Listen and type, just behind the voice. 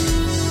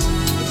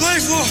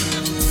for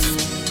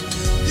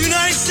the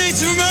United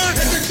States of America.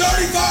 After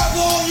 35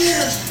 long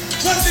years,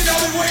 Clemson got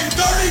been waiting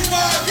 35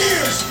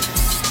 years.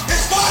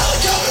 It's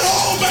finally coming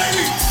home,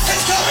 baby.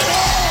 It's coming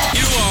home.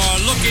 You are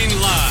looking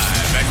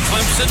live at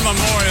Clemson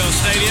Memorial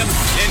Stadium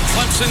in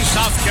Clemson,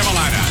 South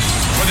Carolina,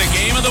 where the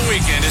game of the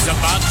weekend is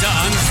about to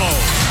unfold.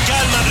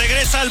 Calma,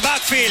 regresa al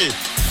backfield.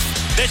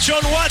 De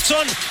John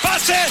Watson,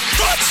 pase,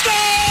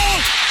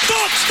 touchdown!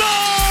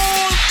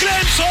 Touchdown!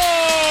 Clemson!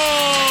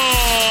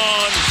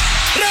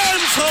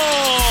 Renfro!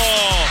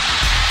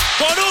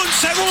 Por un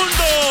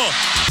segundo!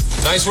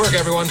 Nice work,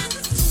 everyone.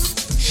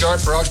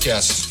 Sharp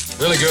broadcast.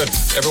 Really good.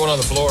 Everyone on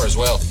the floor as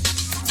well.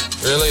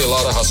 Really a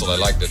lot of hustle. I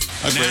liked it.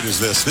 How great is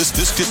this?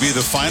 This could be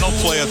the final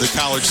play of the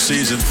college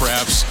season,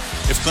 perhaps,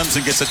 if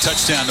Clemson gets a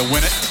touchdown to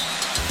win it.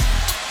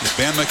 If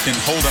Bama can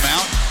hold them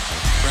out,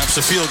 perhaps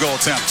a field goal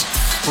attempt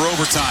for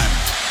overtime.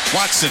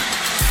 Watson,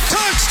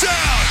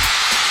 touchdown!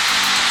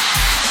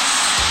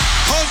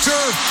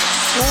 Hunter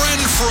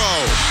Renfro.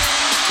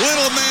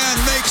 Little man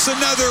makes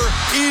another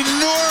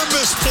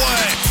enormous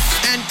play.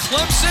 And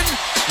Clemson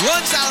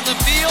runs out on the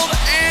field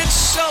and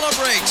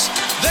celebrates.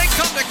 They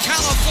come to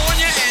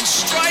California and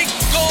strike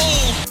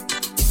gold.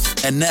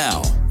 And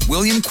now,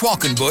 William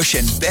Qualkenbush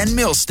and Ben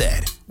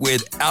Milstead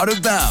with Out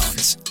of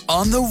Bounds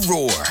on the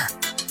Roar.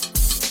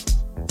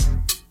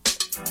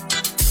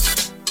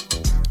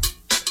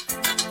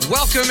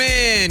 Welcome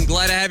in.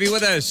 Glad to have you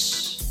with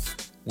us.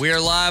 We are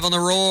live on the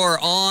Roar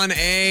on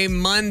a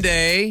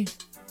Monday,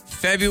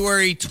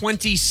 February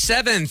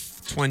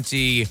 27th,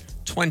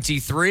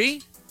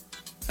 2023.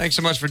 Thanks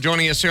so much for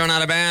joining us here on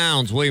Out of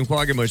Bounds. William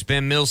Qualkenbush,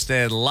 Ben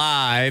Milstead,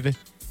 live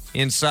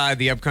inside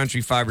the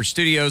Upcountry Fiber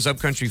studios.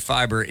 Upcountry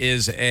Fiber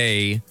is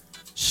a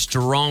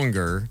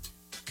stronger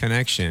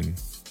connection.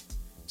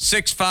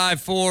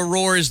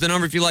 654-ROAR is the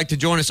number if you'd like to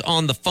join us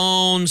on the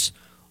phones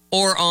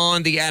or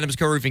on the Adams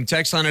Co-Roofing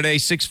text line today,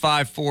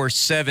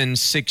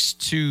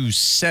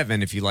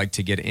 654-7627 if you'd like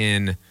to get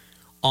in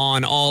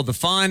on all the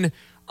fun.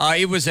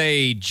 It was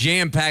a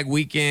jam-packed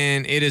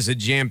weekend. It is a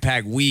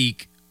jam-packed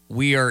week.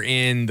 We are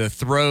in the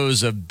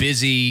throes of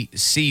busy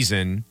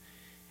season.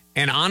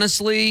 And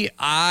honestly,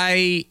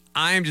 I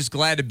am just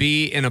glad to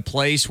be in a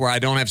place where I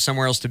don't have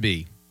somewhere else to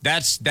be.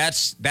 That's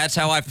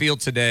how I feel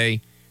today.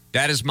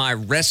 That is my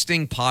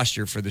resting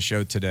posture for the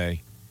show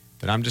today.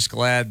 But I'm just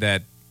glad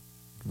that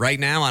right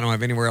now I don't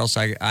have anywhere else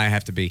I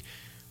have to be.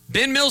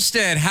 Ben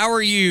Milstead, how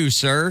are you,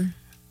 sir?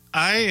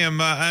 I'm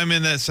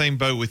in that same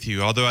boat with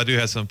you, although I do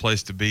have some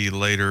place to be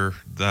later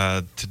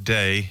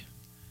today,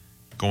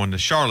 going to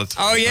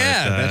Charlottesville. Oh,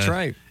 yeah, that's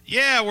right.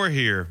 Yeah, we're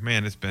here.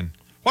 Man,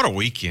 what a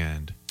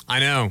weekend. I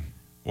know.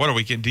 What a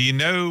weekend. Do you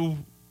know,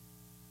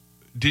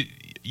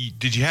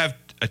 did you have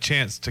a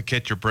chance to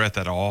catch your breath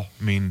at all?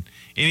 I mean,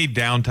 any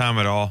downtime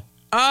at all?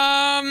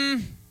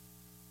 No,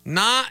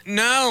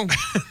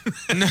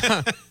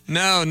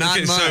 not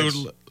Okay, much.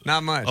 so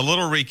Not much. A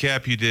little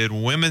recap. You did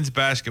women's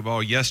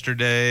basketball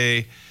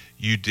yesterday.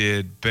 You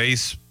did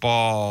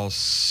baseball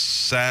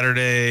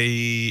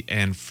Saturday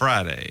and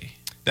Friday.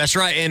 That's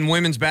right, and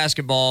women's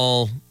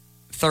basketball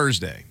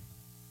Thursday.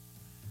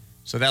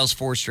 So that was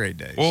 4 straight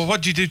days. Well,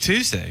 what'd you do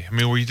Tuesday? I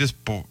mean, were you just...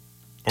 Well,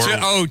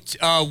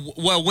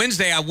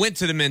 Wednesday I went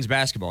to the men's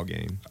basketball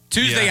game.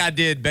 Tuesday I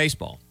did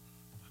baseball.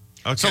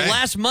 Okay. So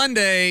last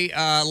Monday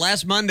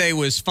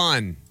was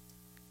fun.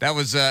 That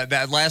was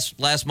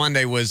last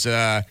Monday was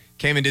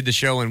came and did the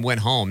show and went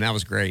home. That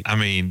was great. I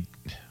mean,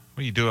 what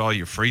do you do all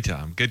your free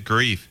time? Good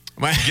grief.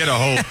 You get a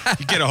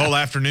whole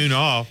afternoon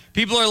off.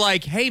 People are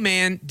like, "Hey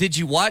man, did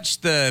you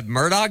watch the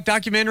Murdoch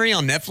documentary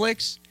on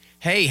Netflix?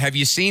 Hey, have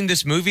you seen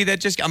this movie that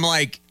just..." I'm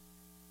like,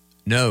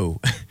 "No."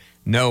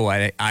 No,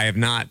 I have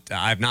not.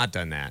 I have not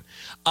done that.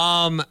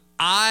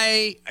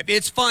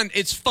 It's fun.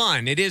 It's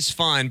fun. It is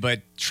fun, but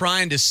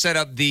trying to set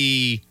up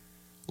the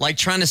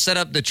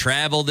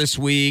travel this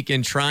week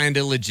and trying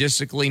to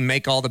logistically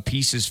make all the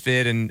pieces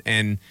fit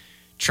and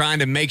trying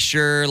to make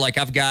sure, like,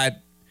 I've got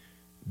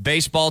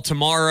baseball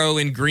tomorrow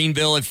in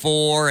Greenville at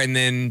 4 and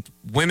then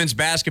women's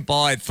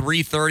basketball at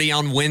 3:30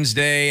 on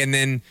Wednesday, and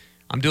then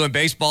I'm doing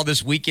baseball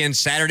this weekend,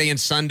 Saturday and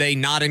Sunday,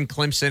 not in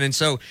Clemson. And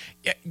so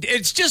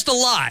it's just a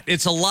lot.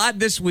 It's a lot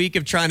this week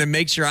of trying to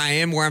make sure I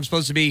am where I'm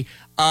supposed to be.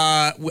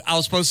 I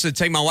was supposed to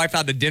take my wife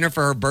out to dinner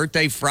for her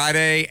birthday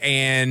Friday,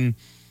 and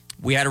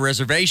we had a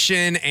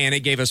reservation, and it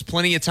gave us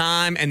plenty of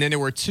time. And then there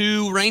were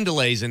 2 rain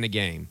delays in the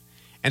game.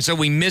 And so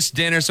we missed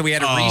dinner, so we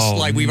had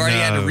to we've already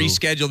had to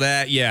reschedule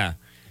that. Yeah.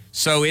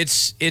 So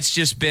it's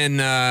just been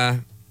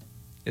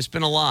it's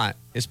been a lot.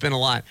 It's been a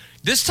lot.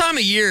 This time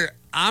of year,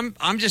 I'm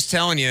just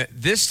telling you,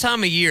 this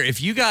time of year,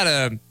 if you're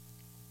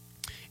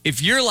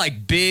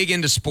like big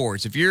into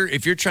sports, if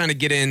you're trying to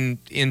get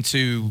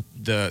into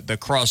the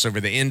crossover,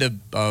 the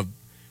end of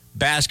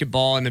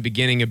basketball and the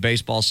beginning of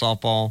baseball,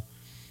 softball,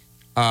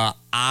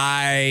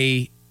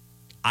 I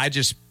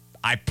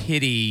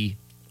pity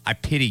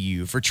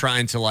you for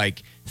trying to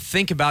like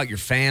think about your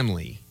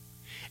family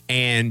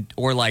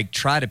or like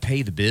try to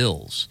pay the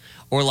bills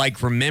or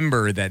like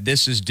remember that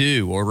this is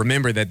due or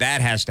remember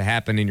that has to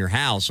happen in your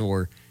house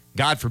or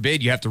God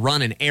forbid, you have to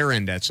run an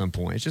errand at some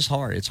point. It's just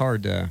hard. It's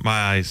hard to.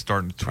 My eyes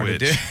starting to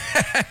twitch.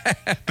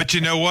 But you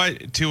know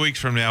what? 2 weeks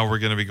from now, we're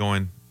going to be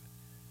going.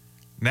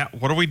 Now,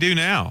 what do we do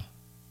now?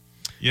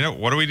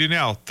 What do we do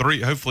now?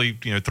 Hopefully,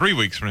 3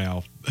 weeks from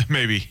now,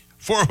 maybe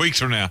 4 weeks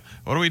from now.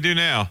 What do we do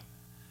now?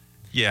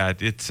 Yeah,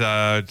 it's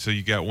so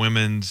you got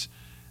women's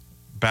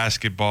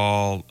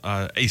basketball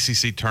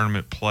ACC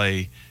tournament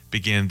play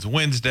begins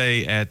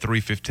Wednesday at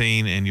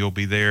 3:15, and you'll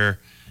be there.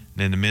 And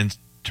then the men's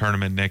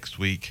tournament next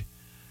week.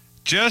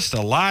 Just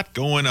a lot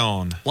going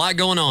on. Like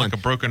a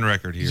broken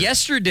record here.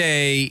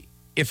 Yesterday,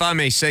 if I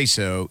may say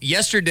so,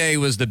 yesterday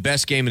was the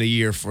best game of the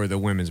year for the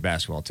women's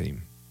basketball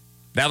team.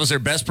 That was their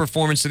best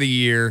performance of the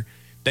year.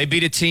 They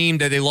beat a team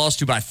that they lost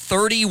to by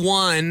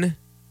 31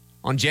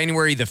 on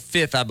January the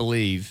 5th, I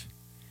believe.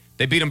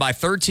 They beat them by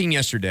 13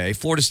 yesterday.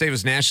 Florida State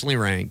was nationally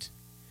ranked.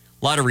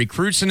 A lot of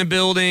recruits in the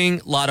building,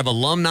 a lot of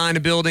alumni in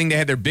the building. They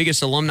had their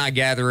biggest alumni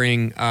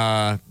gathering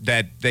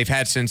that they've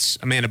had since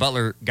Amanda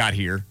Butler got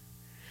here.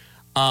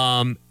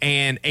 And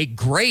a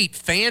great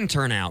fan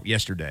turnout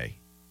yesterday.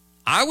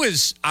 I don't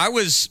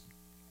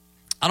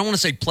want to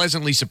say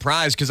pleasantly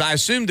surprised because I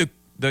assumed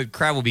the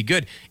crowd will be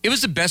good. It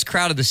was the best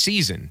crowd of the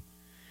season.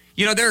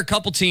 There are a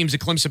couple teams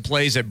that Clemson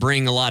plays that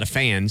bring a lot of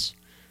fans,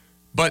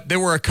 but there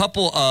were a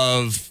couple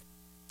of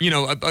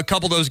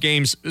those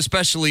games,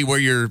 especially where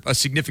you're a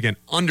significant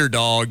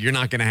underdog. You're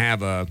not going to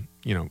have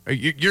you're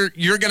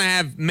going to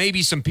have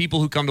maybe some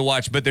people who come to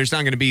watch, but there's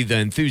not going to be the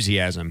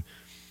enthusiasm.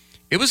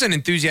 It was an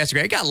enthusiastic.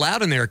 It got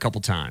loud in there a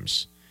couple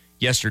times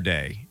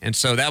yesterday, and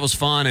so that was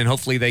fun. And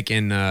hopefully they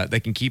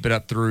can keep it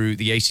up through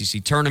the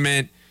ACC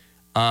tournament.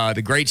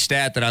 The great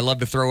stat that I love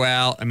to throw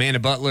out: Amanda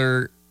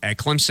Butler at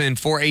Clemson,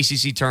 4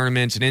 ACC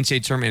tournaments, an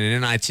NCAA tournament,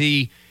 and an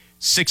NIT,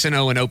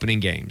 6-0 in opening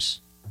games,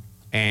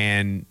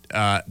 and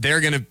they're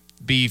going to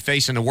be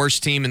facing the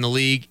worst team in the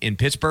league in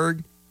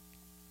Pittsburgh,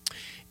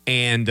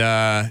 and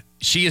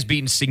she has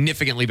beaten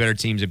significantly better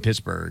teams in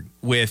Pittsburgh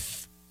with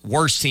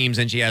worse teams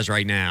than she has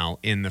right now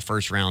in the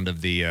first round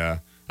of the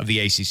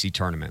ACC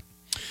tournament.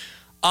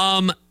 I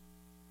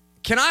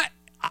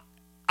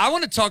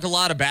want to talk a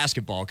lot of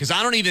basketball because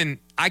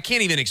I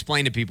can't even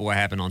explain to people what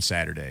happened on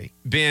Saturday.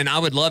 Ben, I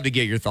would love to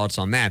get your thoughts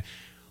on that.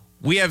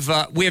 We have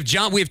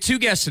two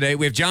guests today.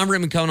 We have John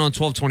Rittman coming on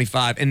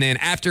 1225, and then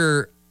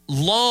after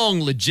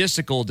long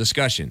logistical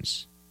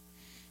discussions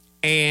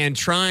and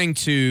trying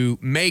to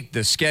make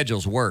the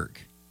schedules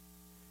work,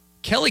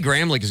 Kelly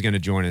Gramlich is going to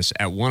join us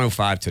at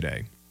 1:05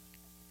 today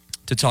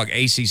to talk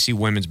ACC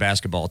women's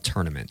basketball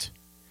tournament.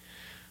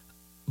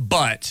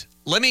 But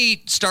let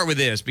me start with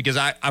this because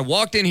I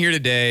walked in here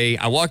today.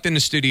 I walked in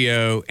the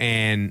studio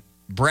and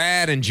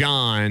Brad and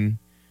John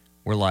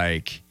were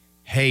like,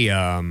 hey,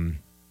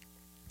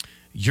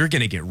 you're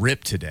going to get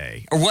ripped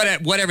today. Or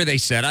whatever they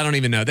said. I don't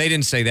even know. They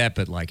didn't say that,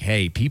 but like,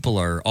 hey, people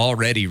are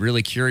already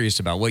really curious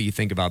about what you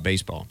think about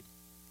baseball.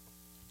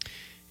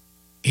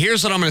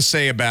 Here's what I'm going to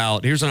say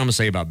about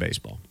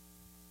baseball.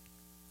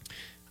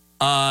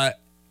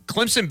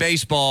 Clemson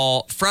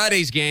baseball,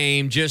 Friday's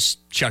game,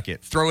 just chuck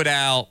it. Throw it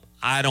out.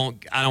 I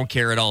don't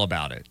care at all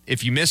about it.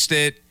 If you missed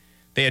it,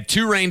 they had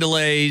 2 rain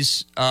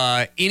delays.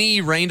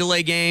 Any rain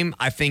delay game,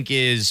 I think,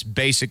 is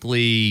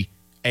basically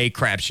a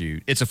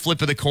crapshoot. It's a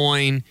flip of the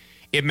coin.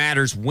 It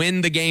matters when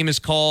the game is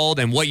called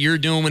and what you're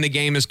doing when the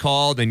game is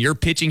called and your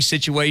pitching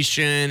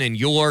situation and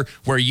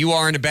where you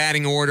are in the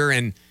batting order.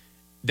 And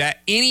that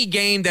any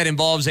game that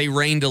involves a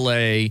rain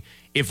delay,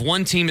 if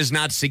one team is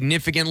not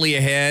significantly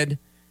ahead,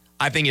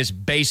 I think is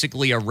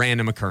basically a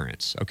random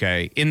occurrence,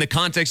 okay? In the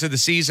context of the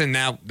season,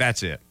 now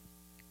that's it.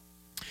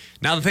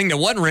 Now, the thing that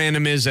wasn't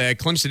random is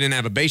Clemson didn't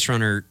have a base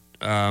runner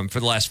for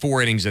the last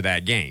 4 innings of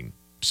that game.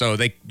 So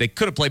they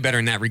could have played better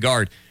in that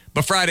regard.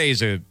 But Friday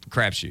is a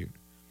crapshoot.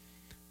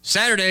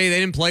 Saturday, they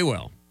didn't play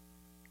well.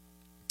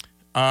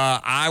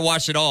 I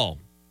watched it all.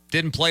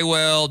 Didn't play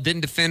well,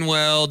 didn't defend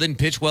well, didn't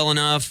pitch well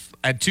enough.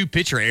 I had 2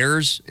 pitcher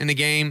errors in the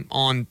game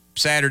on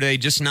Saturday,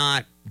 just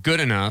not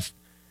good enough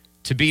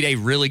to beat a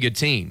really good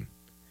team.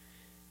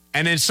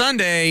 And then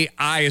Sunday,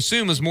 I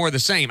assume, was more of the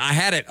same. I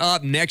had it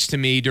up next to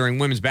me during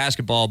women's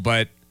basketball,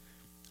 but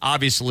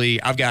obviously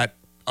I've got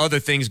other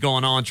things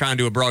going on trying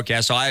to do a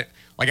broadcast. So I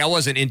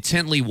wasn't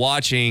intently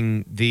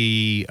watching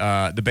the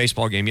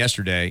baseball game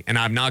yesterday, and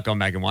I've not gone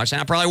back and watched it.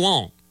 I probably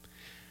won't.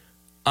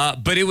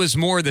 But it was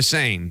more of the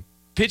same.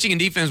 Pitching and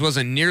defense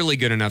wasn't nearly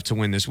good enough to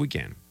win this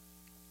weekend.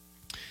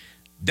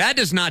 That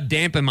does not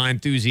dampen my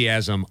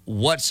enthusiasm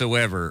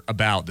whatsoever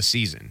about the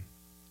season.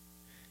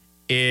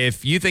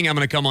 If you think I'm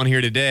going to come on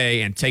here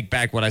today and take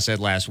back what I said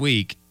last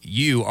week,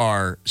 you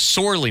are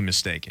sorely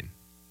mistaken.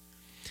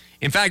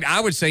 In fact, I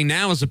would say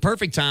now is the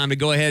perfect time to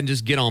go ahead and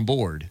just get on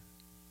board.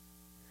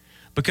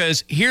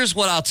 Because here's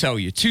what I'll tell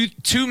you.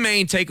 Two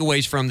main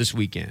takeaways from this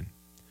weekend.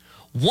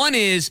 One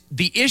is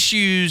the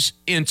issues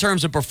in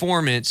terms of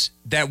performance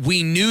that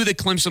we knew that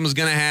Clemson was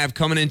going to have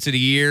coming into the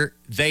year,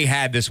 they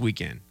had this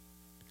weekend.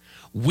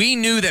 We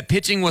knew that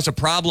pitching was a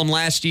problem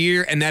last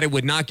year and that it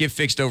would not get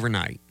fixed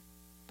overnight.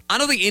 I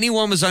don't think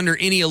anyone was under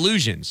any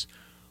illusions.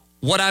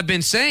 What I've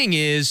been saying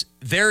is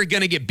they're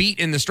going to get beat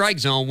in the strike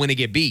zone when they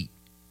get beat.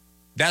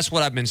 That's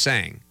what I've been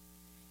saying.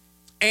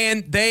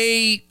 And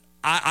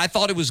I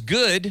thought it was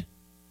good.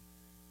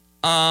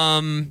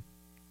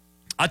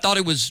 I thought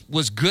it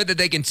was good that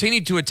they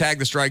continued to attack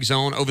the strike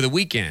zone over the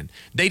weekend.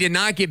 They did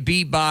not get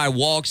beat by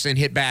walks and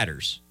hit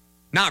batters.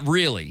 Not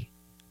really.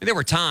 There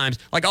were times,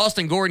 like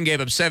Austin Gordon gave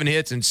up 7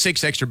 hits and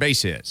 6 extra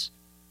base hits.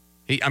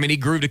 He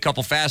grooved a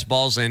couple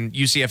fastballs and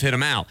UCF hit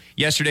him out.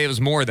 Yesterday it was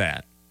more of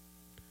that.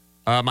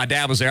 My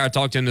dad was there. I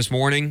talked to him this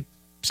morning.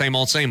 Same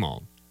old, same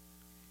old.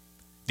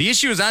 The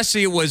issue as I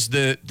see it was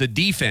the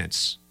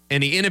defense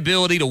and the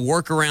inability to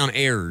work around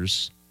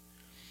errors.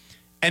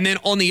 And then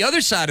on the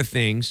other side of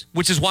things,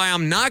 which is why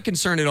I'm not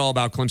concerned at all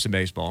about Clemson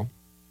baseball,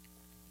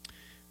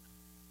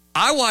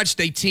 I watched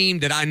a team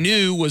that I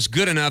knew was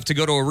good enough to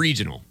go to a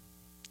regional.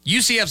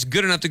 UCF's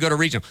good enough to go to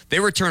regional. They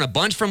return a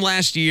bunch from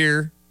last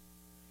year.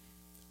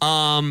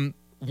 One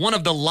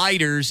of the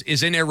lighters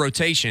is in their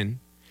rotation.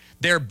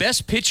 Their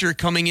best pitcher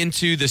coming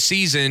into the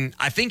season,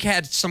 I think,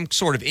 had some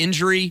sort of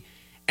injury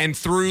and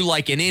threw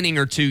like an inning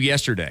or two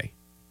yesterday.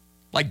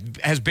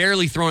 Like, has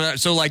barely thrown out.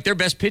 So, like, their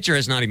best pitcher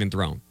has not even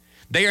thrown.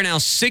 They are now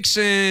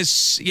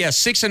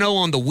 6-0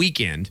 on the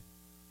weekend.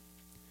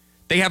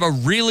 They have a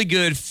really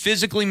good,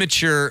 physically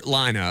mature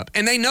lineup,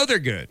 and they know they're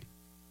good.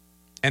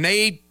 And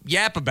they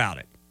yap about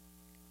it.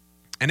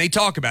 And they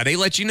talk about it. They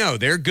let you know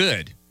they're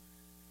good.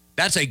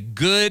 That's a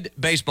good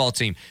baseball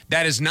team.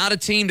 That is not a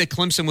team that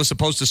Clemson was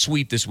supposed to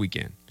sweep this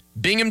weekend.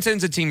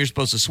 Binghamton's a team you're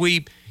supposed to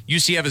sweep.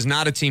 UCF is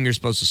not a team you're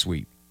supposed to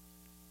sweep.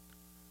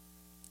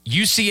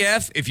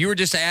 UCF, if you were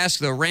just to ask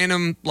the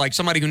random, like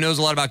somebody who knows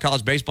a lot about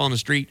college baseball on the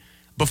street,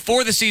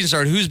 before the season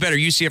started, who's better,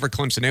 UCF or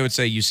Clemson? They would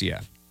say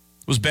UCF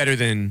was better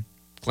than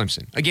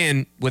Clemson.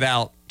 Again,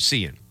 without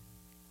seeing.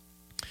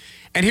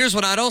 And here's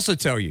what I'd also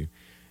tell you.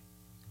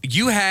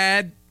 You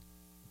had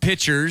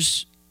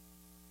pitchers,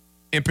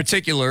 in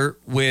particular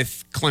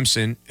with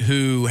Clemson,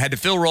 who had to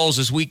fill roles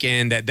this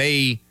weekend that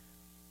they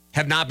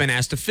have not been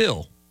asked to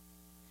fill.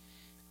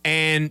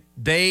 And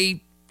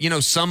they,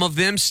 some of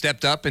them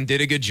stepped up and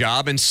did a good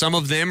job, and some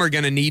of them are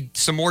going to need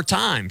some more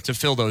time to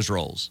fill those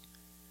roles.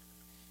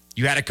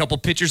 You had a couple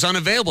pitchers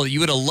unavailable that you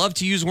would have loved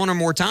to use one or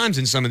more times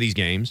in some of these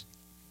games.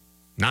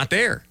 Not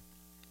there.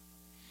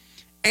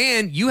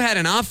 And you had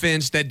an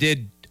offense that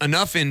did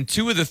enough in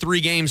 2 of the 3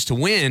 games to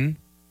win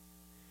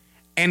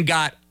and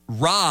got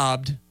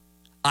robbed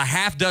a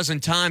half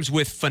dozen times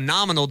with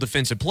phenomenal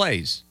defensive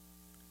plays.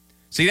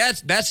 See,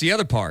 that's the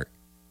other part.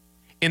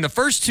 In the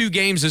first 2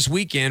 games this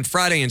weekend,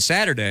 Friday and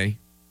Saturday,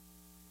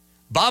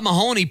 Bob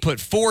Mahoney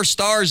put 4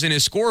 stars in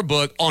his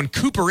scorebook on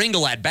Cooper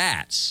Ingle at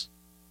bats,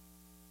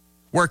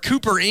 where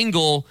Cooper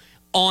Ingle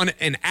on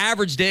an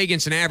average day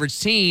against an average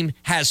team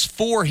has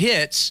 4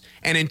 hits,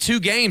 and in 2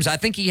 games, I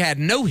think he had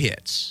no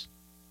hits.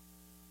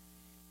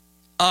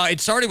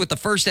 It started with the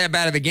first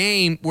at-bat of the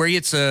game where he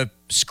hits a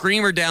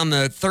screamer down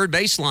the third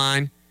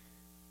baseline,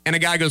 and a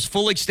guy goes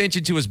full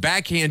extension to his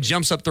backhand,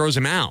 jumps up, throws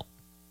him out.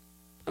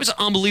 It was an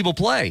unbelievable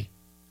play.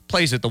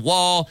 Plays at the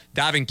wall,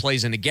 diving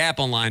plays in the gap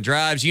on line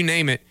drives, you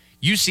name it.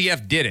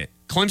 UCF did it.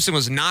 Clemson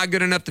was not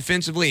good enough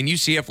defensively, and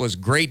UCF was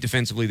great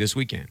defensively this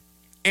weekend.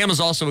 And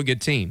was also a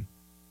good team.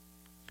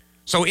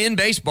 So in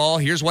baseball,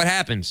 here's what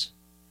happens.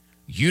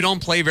 You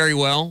don't play very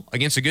well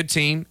against a good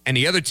team, and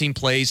the other team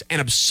plays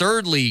an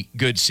absurdly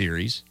good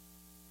series.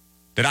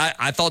 That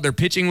I thought their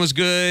pitching was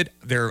good.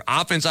 Their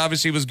offense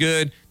obviously was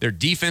good. Their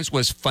defense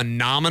was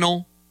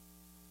phenomenal.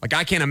 Like,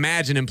 I can't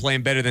imagine them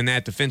playing better than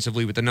that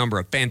defensively with the number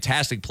of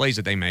fantastic plays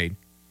that they made.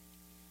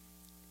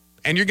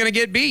 And you're going to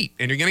get beat,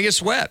 and you're going to get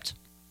swept.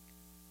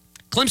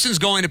 Clemson's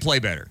going to play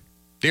better.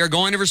 They are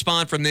going to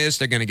respond from this.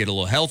 They're going to get a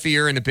little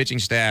healthier in the pitching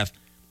staff.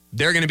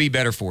 They're going to be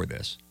better for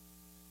this.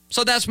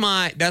 So that's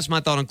my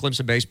thought on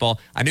Clemson baseball.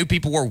 I knew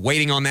people were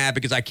waiting on that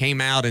because I came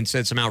out and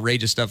said some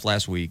outrageous stuff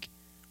last week.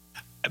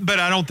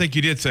 But I don't think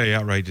you did say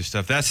outrageous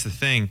stuff. That's the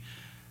thing.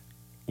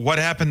 What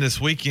happened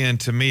this weekend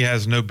to me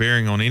has no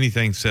bearing on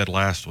anything said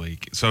last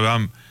week. So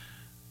I'm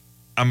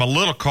a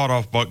little caught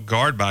off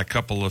guard by a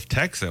couple of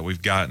texts that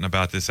we've gotten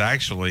about this,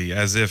 actually,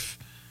 as if,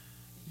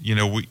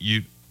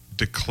 you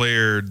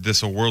declared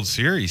this a World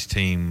Series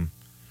team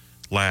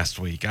last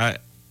week.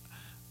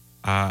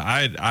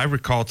 I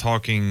recall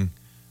talking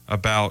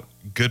about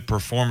good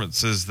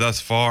performances thus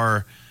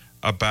far,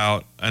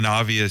 about an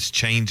obvious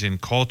change in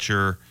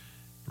culture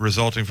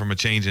resulting from a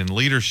change in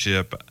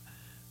leadership,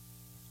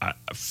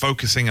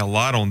 focusing a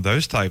lot on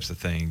those types of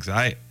things.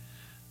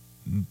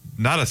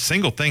 Not a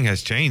single thing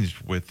has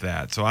changed with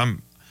that. So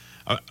I'm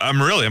a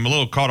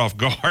little caught off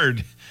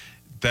guard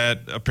that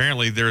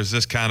apparently there's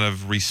this kind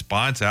of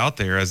response out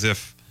there as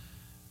if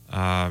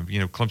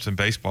Clemson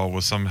baseball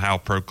was somehow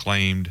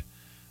proclaimed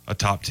a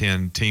top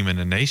 10 team in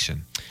the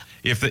nation.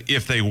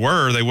 If they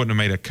were, they wouldn't have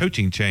made a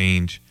coaching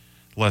change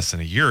less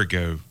than a year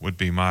ago, would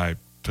be my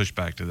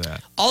pushback to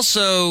that.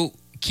 Also,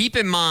 keep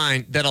in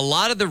mind that a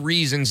lot of the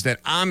reasons that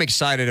I'm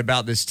excited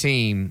about this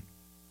team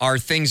are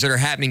things that are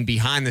happening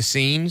behind the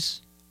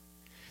scenes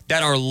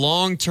that are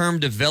long-term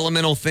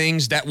developmental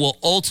things that will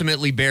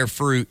ultimately bear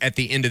fruit at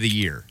the end of the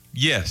year.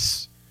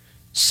 Yes.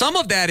 Some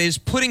of that is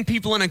putting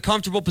people in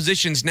uncomfortable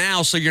positions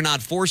now so you're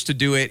not forced to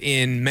do it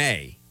in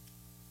May.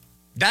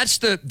 That's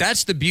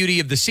the beauty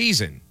of the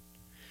season,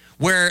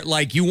 where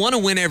like you want to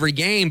win every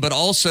game, but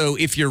also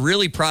if you're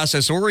really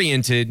process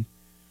oriented,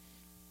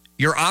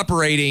 you're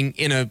operating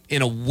in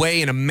a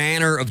way, in a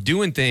manner of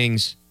doing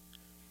things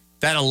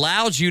that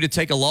allows you to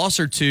take a loss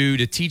or two,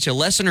 to teach a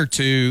lesson or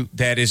two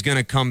that is going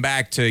to come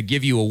back to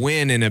give you a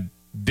win in a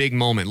big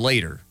moment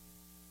later.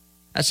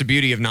 That's the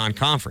beauty of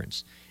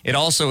non-conference. It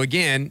also,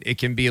 again, it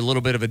can be a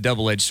little bit of a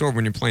double-edged sword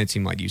when you're playing a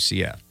team like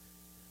UCF.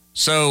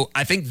 So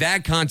I think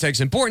that context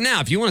is important. Now,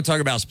 if you want to talk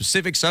about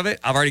specifics of it,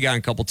 I've already gotten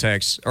a couple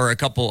texts or a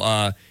couple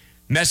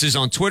messages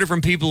on Twitter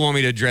from people who want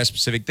me to address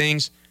specific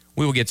things.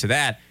 We will get to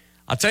that.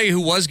 I'll tell you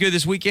who was good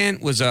this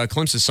weekend was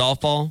Clemson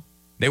softball.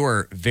 They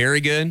were very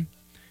good.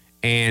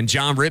 And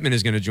John Rittman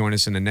is going to join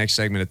us in the next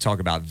segment to talk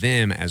about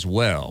them as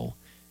well.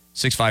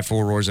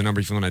 654-ROAR is the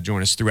number if you want to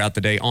join us throughout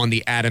the day on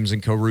the Adams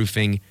 & Co.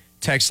 Roofing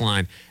text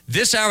line.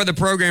 This hour of the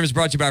program is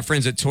brought to you by our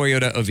friends at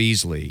Toyota of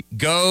Easley.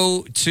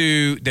 Go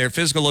to their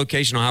physical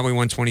location on Highway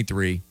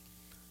 123.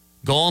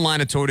 Go online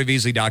at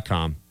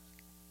toyotaofeasley.com.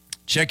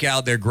 Check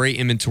out their great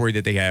inventory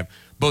that they have,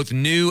 both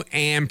new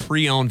and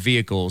pre-owned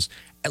vehicles.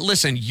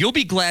 Listen, you'll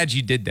be glad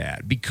you did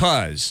that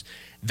because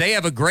they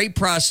have a great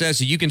process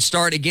that you can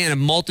start, again, a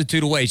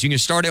multitude of ways. You can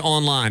start it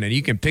online, and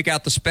you can pick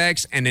out the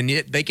specs, and then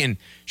they can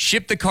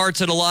ship the car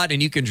to the lot,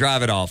 and you can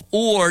drive it off.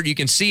 Or you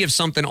can see if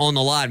something on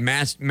the lot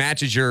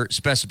matches your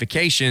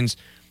specifications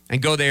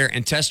and go there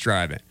and test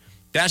drive it.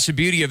 That's the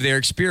beauty of their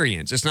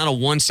experience. It's not a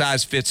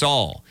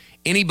one-size-fits-all.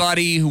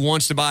 Anybody who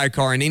wants to buy a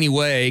car in any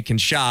way can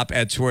shop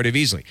at Toyota of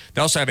Easley.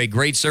 They also have a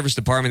great service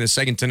department that's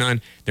second to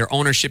none. Their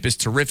ownership is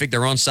terrific.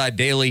 They're on site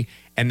daily,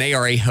 and they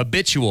are a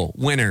habitual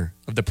winner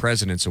of the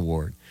President's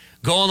Award.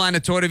 Go online to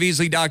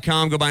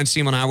toyotaofeasley.com. Go by and see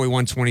them on Highway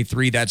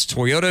 123. That's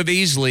Toyota of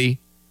Easley,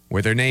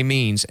 where their name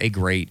means a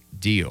great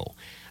deal.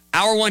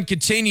 Hour one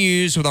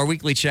continues with our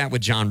weekly chat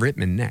with John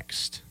Rittman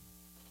next.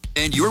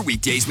 And your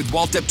weekdays with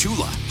Walt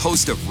Deptula,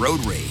 host of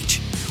Road Rage.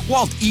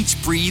 Walt eats,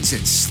 breathes,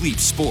 and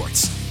sleeps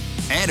sports.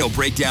 And he'll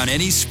break down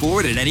any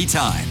sport at any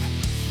time.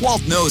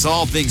 Walt knows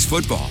all things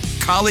football,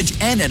 college,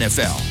 and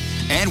NFL.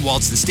 And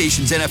Walt's the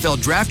station's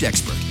NFL draft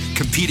expert,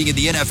 competing in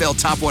the NFL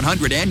Top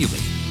 100 annually.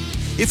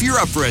 If you're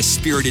up for a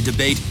spirited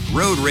debate,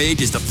 Road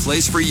Rage is the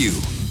place for you.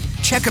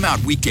 Check him out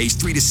weekdays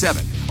 3 to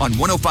 7 on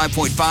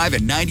 105.5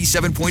 and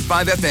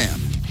 97.5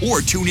 FM.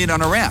 Or tune in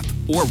on our app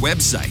or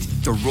website,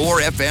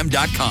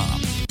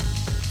 theroarfm.com.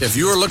 If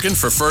you are looking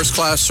for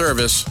first-class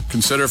service,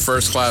 consider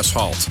First Class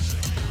Halt.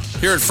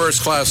 Here at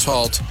First Class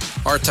Halt,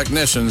 our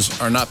technicians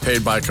are not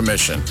paid by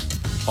commission.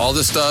 All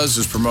this does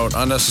is promote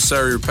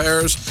unnecessary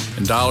repairs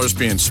and dollars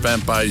being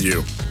spent by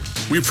you.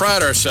 We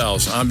pride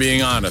ourselves on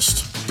being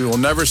honest. We will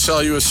never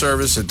sell you a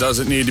service that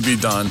doesn't need to be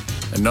done,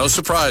 and no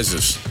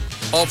surprises.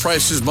 All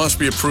prices must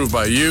be approved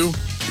by you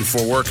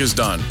before work is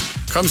done.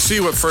 Come see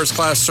what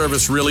first-class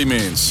service really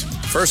means.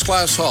 First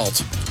Class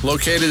Halt,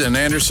 located in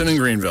Anderson and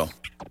Greenville.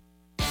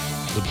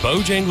 The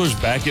Bojangler's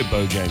back at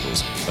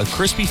Bojangles, a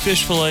crispy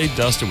fish fillet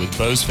dusted with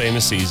Bo's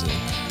famous seasoning,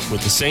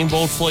 with the same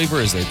bold flavor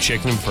as their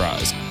chicken and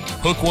fries.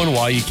 Hook one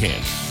while you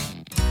can.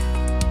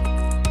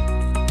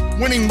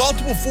 Winning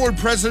multiple Ford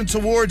President's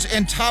Awards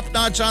and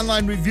top-notch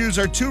online reviews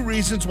are two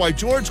reasons why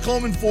George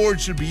Coleman Ford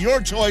should be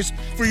your choice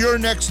for your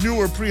next new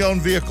or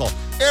pre-owned vehicle.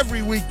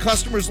 Every week,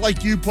 customers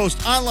like you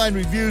post online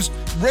reviews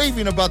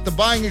raving about the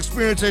buying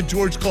experience at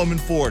George Coleman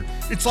Ford.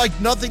 It's like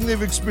nothing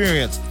they've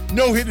experienced.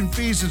 No hidden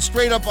fees and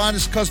straight-up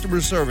honest customer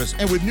service.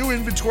 And with new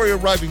inventory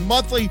arriving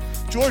monthly,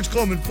 George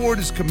Coleman Ford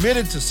is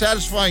committed to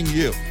satisfying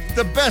you.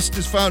 The best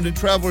is found in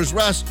Travelers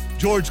Rest,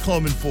 George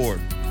Coleman Ford.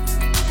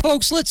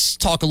 Folks, let's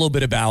talk a little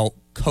bit about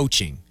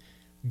coaching.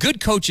 Good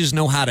coaches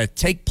know how to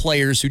take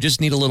players who just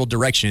need a little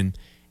direction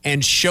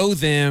and show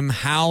them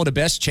how to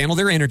best channel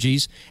their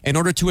energies in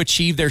order to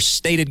achieve their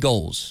stated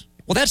goals.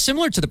 Well, that's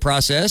similar to the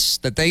process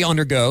that they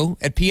undergo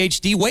at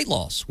PhD Weight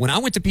Loss. When I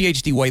went to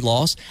PhD Weight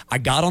Loss, I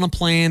got on a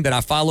plan that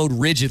I followed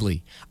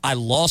rigidly. I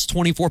lost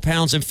 24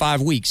 pounds in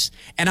 5 weeks,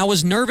 and I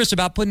was nervous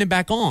about putting it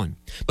back on.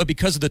 But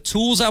because of the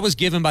tools I was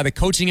given by the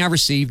coaching I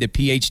received at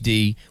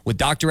PhD, with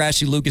Dr.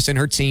 Ashley Lucas and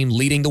her team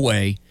leading the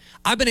way,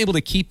 I've been able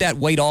to keep that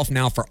weight off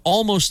now for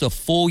almost a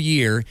full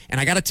year,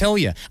 and I got to tell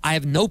you, I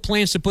have no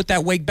plans to put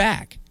that weight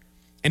back.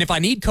 And if I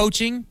need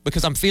coaching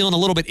because I'm feeling a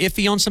little bit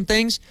iffy on some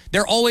things,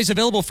 they're always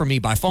available for me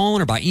by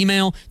phone or by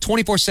email,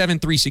 24/7,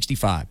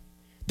 365.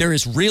 There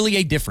is really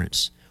a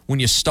difference when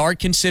you start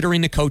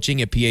considering the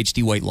coaching at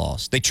PhD Weight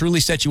Loss. They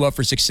truly set you up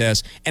for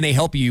success, and they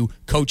help you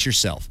coach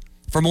yourself.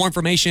 For more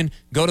information,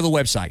 go to the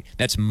website.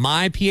 That's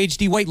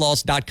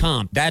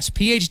myphdweightloss.com. That's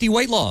PhD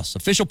Weight Loss,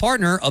 official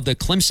partner of the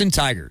Clemson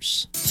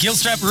Tigers.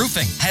 Gilstrap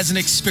Roofing has an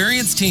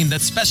experienced team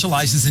that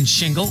specializes in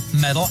shingle,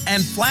 metal,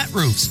 and flat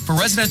roofs for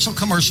residential,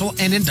 commercial,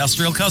 and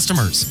industrial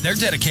customers. Their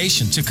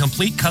dedication to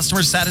complete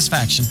customer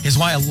satisfaction is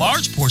why a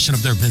large portion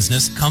of their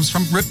business comes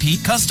from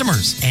repeat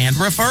customers and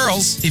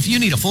referrals. If you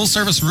need a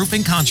full-service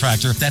roofing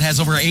contractor that has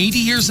over 80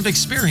 years of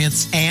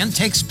experience and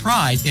takes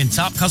pride in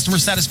top customer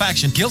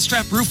satisfaction,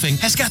 Gilstrap Roofing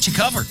has got you covered.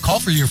 cover. Call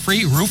for your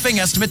free roofing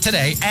estimate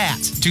today at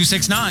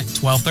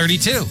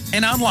 269-1232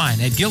 and online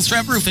at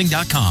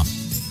gilstraproofing.com.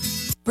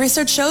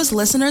 Research shows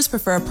listeners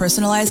prefer a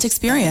personalized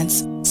experience.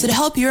 So to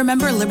help you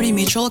remember, Liberty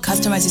Mutual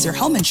customizes your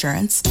home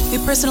insurance. We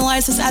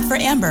personalize this ad for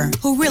Amber,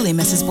 who really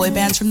misses boy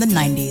bands from the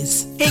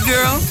 90s. Hey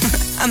girl,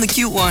 I'm the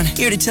cute one,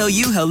 here to tell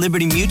you how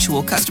Liberty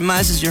Mutual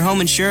customizes your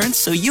home insurance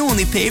so you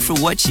only pay for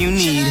what you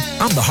need.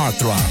 I'm the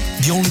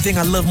heartthrob. The only thing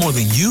I love more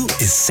than you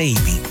is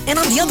Savy. And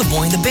I'm the other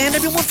boy in the band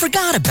everyone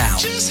forgot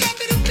about.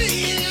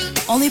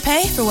 Only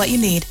pay for what you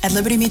need at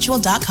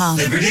libertymutual.com.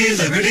 Liberty,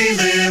 liberty,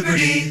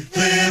 liberty,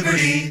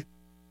 liberty.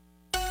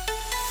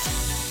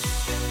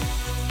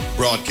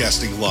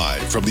 Broadcasting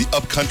live from the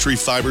Upcountry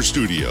Fiber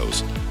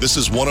Studios. This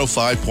is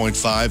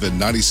 105.5 and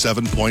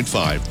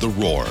 97.5 The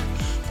Roar.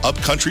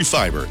 Upcountry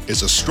Fiber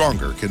is a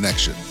stronger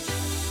connection.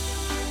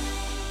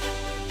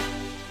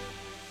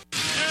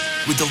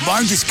 With the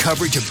largest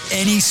coverage of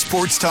any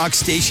sports talk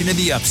station in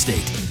the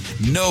upstate,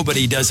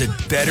 nobody does it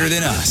better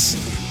than us.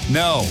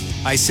 No,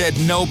 I said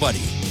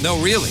nobody.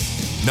 No, really.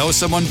 Know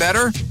someone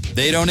better?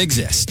 They don't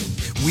exist.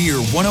 We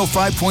are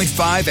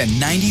 105.5 and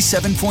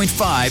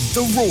 97.5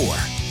 The Roar,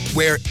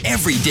 where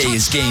every day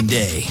is game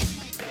day.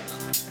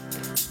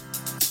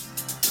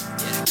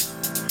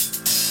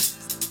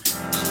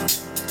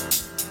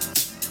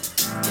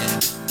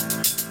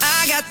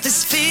 I got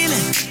this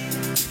feeling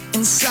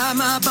inside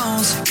my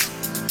bones.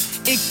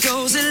 It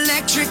goes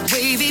electric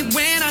wavy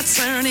when I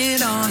turn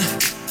it on.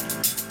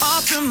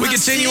 We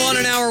continue on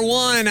in hour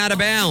one, Out of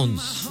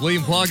Bounds.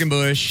 William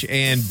Quaggenbush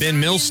and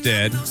Ben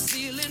Milstead.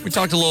 We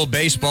talked a little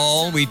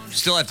baseball. We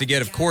still have to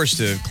get, of course,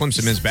 to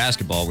Clemson men's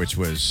basketball, which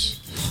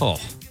was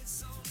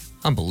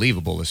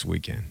unbelievable this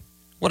weekend.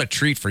 What a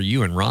treat for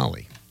you in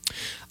Raleigh.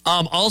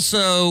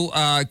 Also,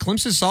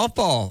 Clemson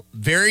softball,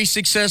 very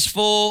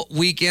successful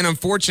weekend.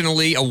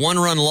 Unfortunately, a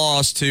one-run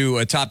loss to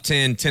a top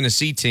 10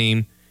 Tennessee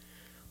team.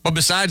 But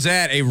besides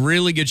that, a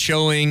really good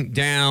showing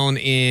down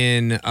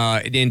in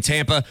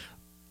Tampa.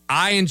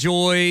 I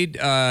enjoyed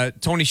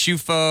Tony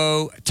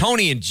Schufo.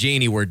 Tony and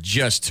Jeannie were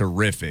just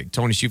terrific.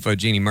 Tony Schufo,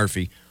 Jeannie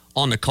Murphy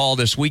on the call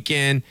this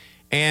weekend.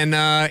 And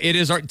it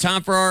is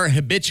time for our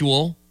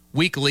habitual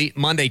weekly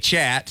Monday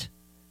chat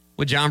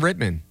with John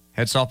Rittman,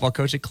 head softball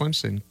coach at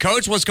Clemson.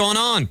 Coach, what's going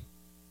on?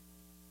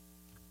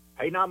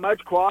 Hey, not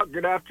much, Quag.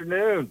 Good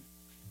afternoon.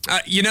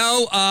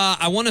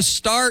 I want to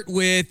start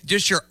with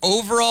just your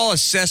overall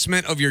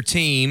assessment of your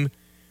team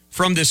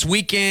from this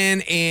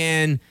weekend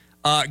and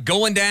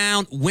going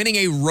down, winning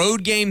a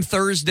road game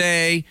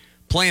Thursday,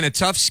 playing a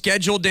tough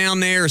schedule down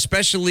there,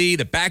 especially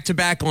the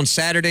back-to-back on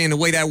Saturday and the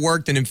way that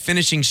worked, and then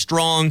finishing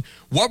strong.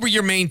 What were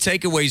your main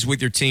takeaways with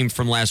your team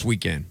from last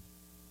weekend?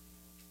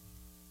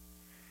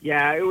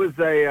 Yeah, it was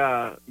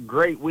a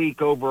great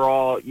week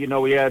overall. You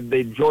know, we had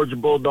the Georgia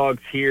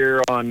Bulldogs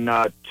here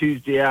on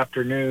Tuesday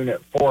afternoon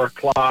at 4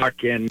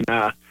 o'clock, and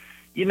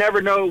you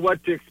never know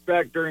what to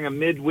expect during a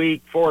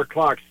midweek 4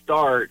 o'clock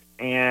start,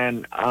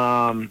 and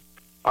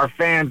our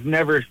fans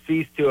never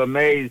cease to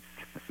amaze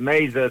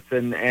us,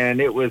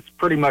 and it was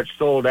pretty much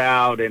sold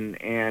out,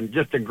 and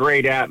just a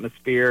great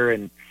atmosphere,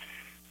 and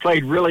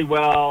played really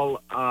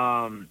well.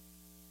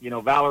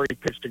 Valerie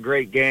pitched a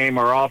great game.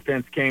 Our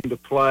offense came to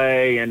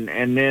play, and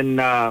then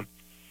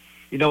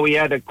we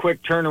had a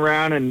quick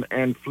turnaround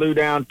and flew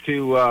down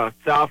to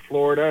South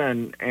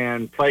Florida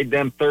and played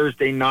them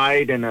Thursday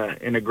night in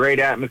a great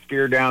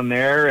atmosphere down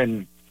there,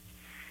 and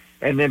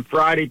then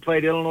Friday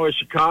played Illinois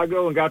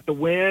Chicago and got the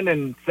win,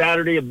 and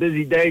Saturday a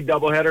busy day,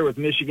 doubleheader with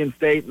Michigan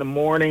State in the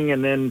morning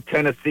and then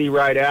Tennessee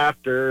right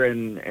after,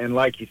 and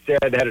like you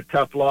said, had a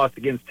tough loss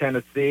against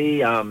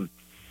Tennessee, and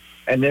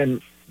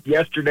then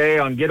yesterday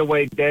on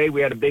getaway day we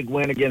had a big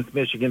win against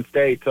Michigan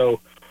State. So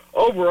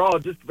overall,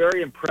 just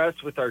very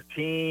impressed with our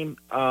team,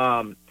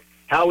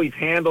 how we've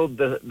handled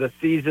the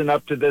season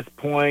up to this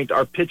point.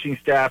 Our pitching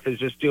staff is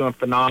just doing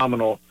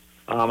phenomenal.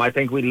 I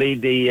think we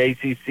lead the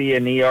ACC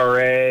in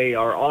ERA.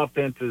 Our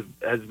offense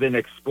has been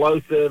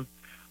explosive.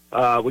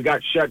 We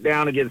got shut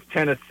down against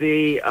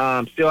Tennessee.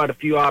 Still had a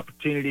few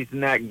opportunities in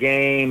that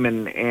game,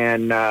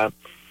 and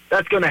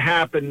that's going to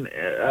happen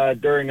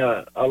during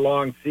a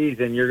long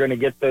season. You're going to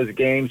get those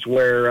games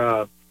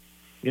where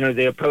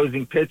the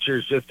opposing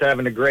pitcher's just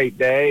having a great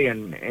day,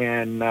 and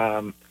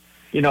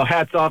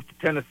hats off to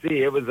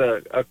Tennessee. It was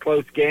a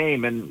close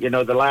game, and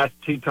the last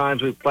two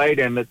times we played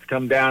him, it's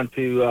come down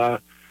to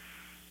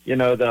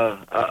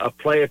a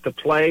play at the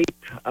plate,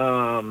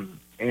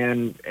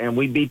 and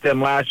we beat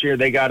them last year.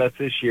 They got us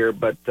this year,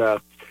 but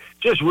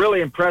just really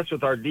impressed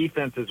with our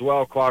defense as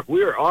well, Clark.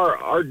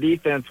 Our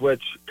defense,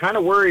 which kind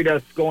of worried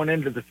us going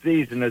into the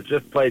season, has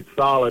just played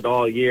solid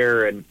all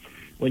year. And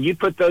when you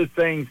put those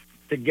things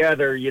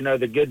together,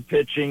 the good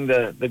pitching,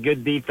 the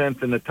good defense,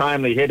 and the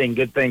timely hitting,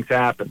 good things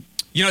happen.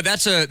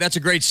 That's a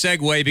great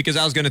segue, because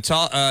I was going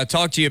to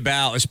talk to you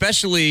about,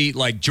 especially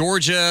like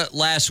Georgia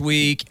last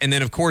week, and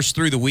then of course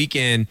through the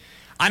weekend.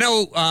 I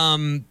know,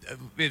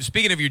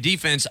 speaking of your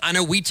defense, I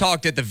know we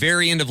talked at the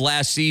very end of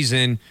last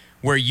season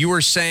where you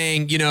were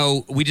saying,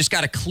 we just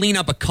got to clean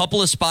up a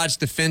couple of spots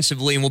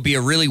defensively and we'll be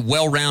a really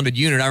well-rounded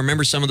unit. I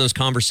remember some of those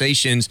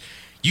conversations.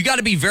 You got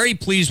to be very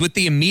pleased with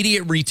the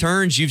immediate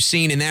returns you've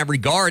seen in that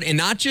regard, and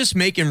not just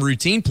making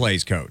routine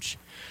plays, Coach,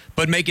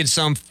 but making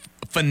some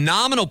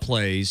phenomenal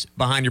plays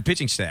behind your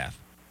pitching staff.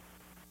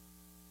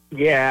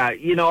 Yeah,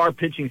 our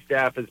pitching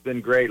staff has been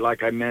great,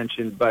 like I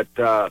mentioned, but,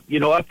 up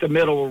the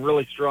middle, we're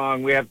really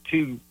strong. We have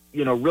two,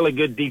 really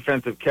good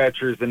defensive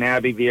catchers in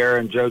Abby Vieira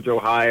and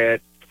JoJo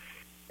Hyatt.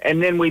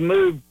 And then we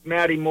moved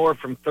Maddie Moore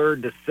from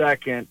third to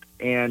second,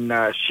 and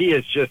she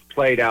has just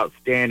played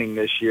outstanding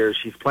this year.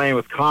 She's playing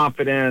with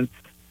confidence,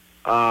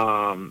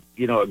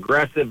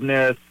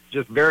 aggressiveness,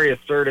 just very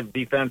assertive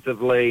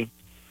defensively.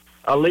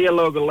 Aaliyah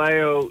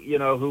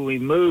Logaleo, who we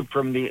moved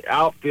from the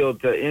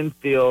outfield to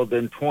infield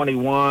in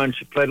 21.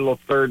 She played a little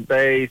third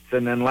base,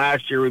 and then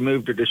last year we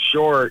moved her to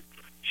short.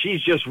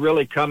 She's just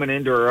really coming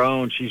into her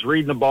own. She's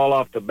reading the ball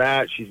off the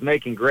bat. She's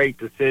making great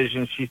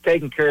decisions. She's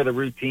taking care of the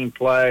routine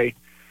play.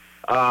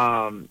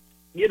 And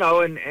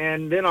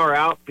then our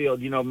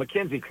outfield,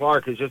 Mackenzie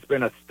Clark has just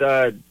been a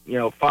stud,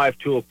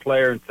 5-tool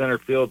player in center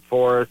field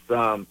for us.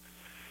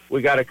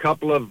 We got a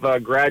couple of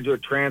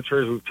graduate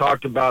transfers we've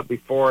talked about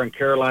before, and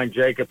Caroline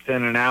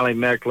Jacobson and Allie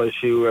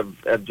Mecklish, who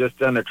have just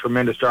done a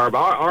tremendous job.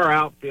 Our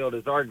outfield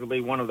is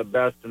arguably one of the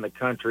best in the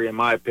country, in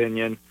my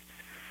opinion.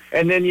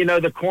 And then,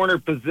 the corner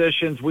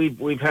positions,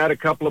 we've had a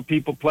couple of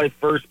people play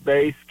first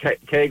base.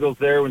 Cagel's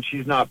there when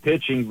she's not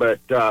pitching,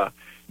 but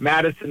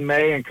Madison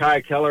May and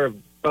Kaya Keller have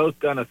both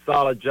done a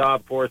solid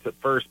job for us at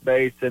first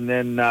base. And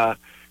then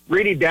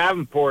Reedy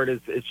Davenport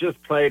has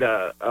just played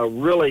a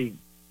really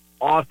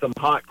awesome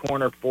hot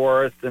corner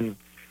for us, and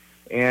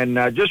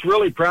just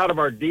really proud of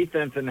our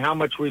defense and how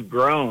much we've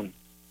grown.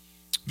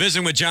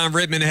 Visiting with John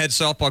Rittman, head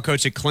softball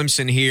coach at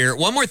Clemson here.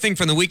 One more thing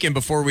from the weekend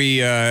before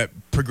we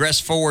progress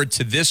forward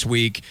to this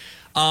week.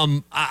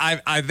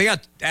 I think I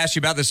asked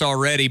you about this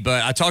already,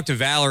 but I talked to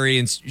Valerie,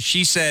 and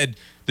she said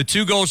the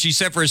two goals she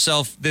set for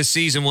herself this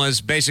season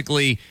was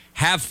basically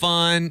have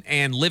fun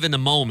and live in the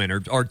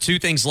moment, or two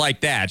things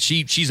like that.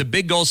 She's a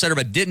big goal setter,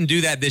 but didn't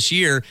do that this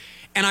year.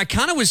 And I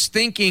kind of was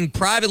thinking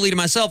privately to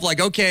myself,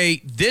 like,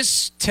 okay,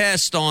 this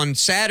test on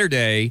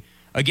Saturday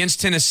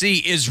against Tennessee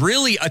is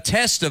really a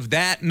test of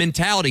that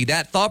mentality,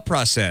 that thought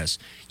process.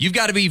 You've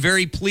got to be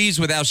very pleased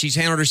with how she's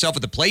handled herself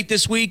at the plate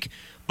this week,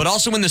 but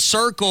also in the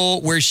circle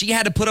where she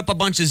had to put up a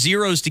bunch of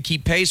zeros to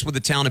keep pace with the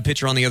talented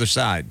pitcher on the other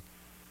side.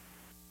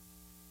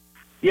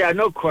 Yeah,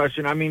 no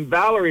question. I mean,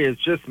 Valerie has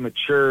just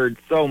matured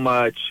so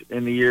much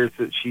in the years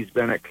that she's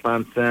been at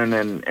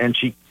Clemson, and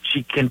she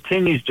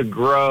continues to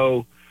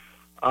grow.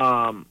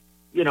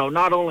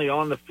 Not only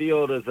on the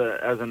field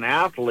as an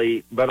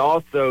athlete, but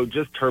also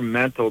just her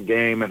mental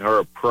game and her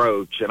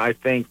approach. And I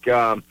think,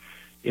 Coach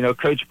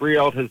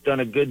Brielt has done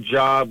a good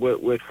job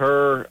with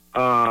her,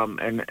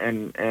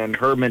 and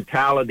her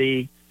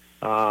mentality,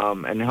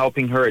 and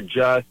helping her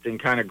adjust and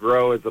kind of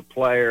grow as a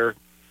player.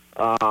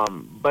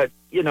 But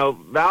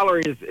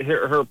Valerie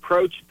her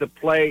approach to the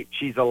plate.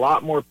 She's a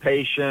lot more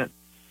patient.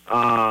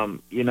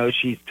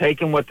 She's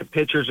taking what the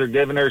pitchers are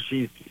giving her.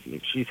 She's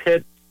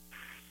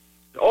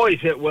always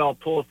hit well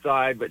pull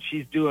side, but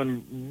she's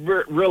doing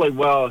really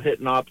well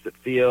hitting opposite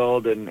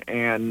field.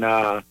 And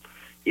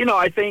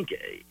I think,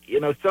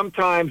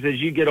 sometimes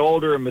as you get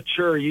older and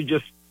mature, you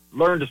just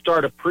learn to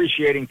start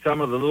appreciating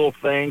some of the little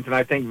things. And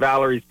I think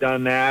Valerie's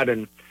done that.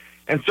 And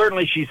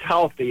certainly she's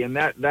healthy, and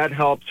that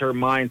helps her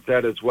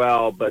mindset as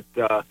well. But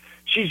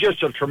she's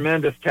just a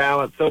tremendous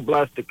talent, so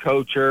blessed to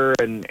coach her,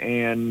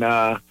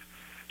 and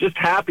just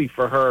happy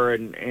for her,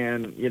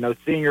 and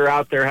seeing her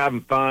out there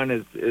having fun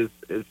is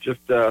just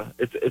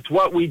it's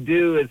what we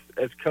do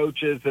as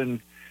coaches, and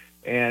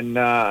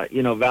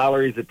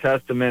Valerie's a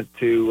testament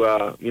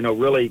to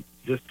really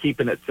just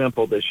keeping it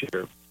simple this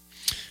year.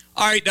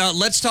 All right,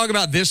 let's talk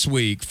about this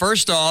week.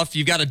 First off,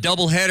 you've got a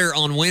doubleheader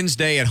on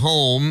Wednesday at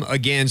home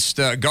against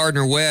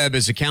Gardner-Webb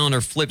as the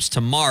calendar flips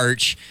to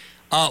March.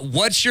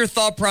 What's your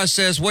thought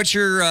process? What's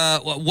your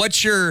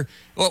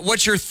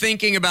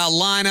thinking about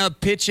lineup,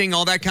 pitching,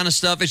 all that kind of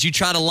stuff as you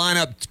try to line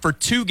up for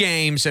two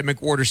games at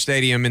McWhorter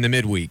Stadium in the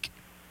midweek?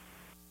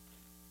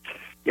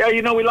 Yeah,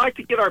 we like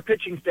to get our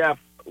pitching staff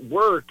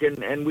work,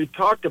 and we've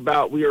talked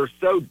about we are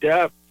so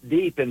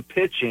deep in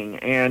pitching,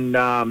 and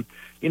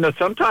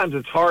sometimes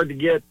it's hard to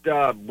get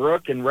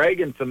Brooke and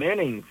Reagan some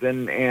innings,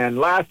 and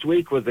last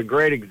week was a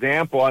great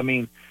example. I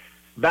mean,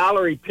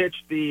 Valerie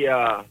pitched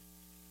the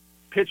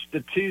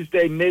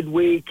Tuesday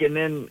midweek, and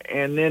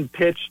then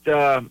pitched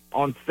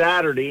on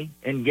Saturday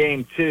in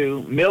Game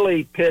 2.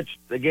 Millie pitched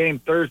the game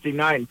Thursday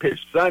night and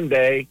pitched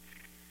Sunday,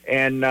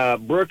 and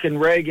Brooke and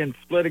Reagan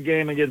split a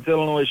game against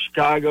Illinois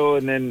Chicago,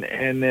 and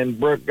then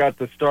Brooke got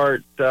the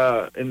start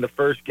in the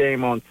first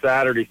game on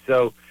Saturday.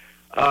 So,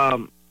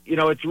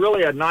 it's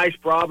really a nice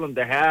problem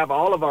to have.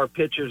 All of our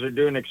pitchers are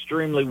doing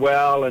extremely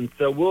well, and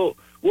so we'll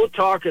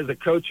talk as a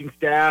coaching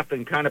staff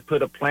and kind of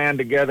put a plan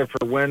together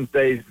for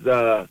Wednesday's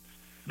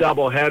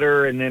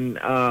doubleheader, and then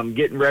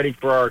getting ready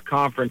for our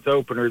conference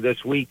opener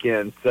this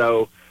weekend.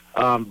 So,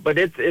 but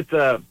it's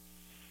a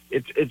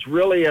it's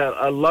really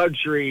a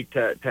luxury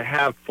to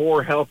have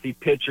 4 healthy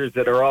pitchers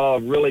that are all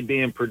really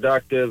being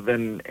productive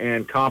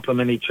and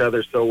complement each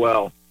other so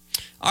well.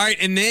 All right,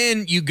 and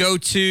then you go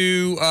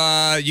into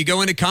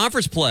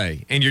conference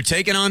play, and you're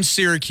taking on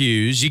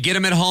Syracuse. You get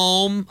them at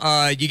home.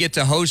 You get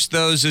to host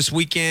those this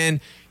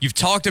weekend. You've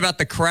talked about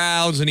the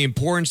crowds and the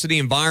importance of the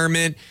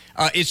environment.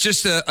 It's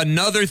just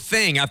another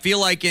thing. I feel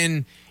like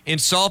in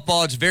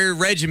softball, it's very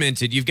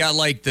regimented. You've got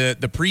like the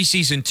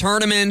preseason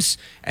tournaments,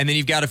 and then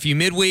you've got a few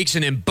midweeks,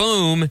 and then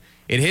boom,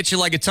 it hits you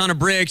like a ton of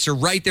bricks. Or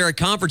right there at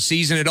conference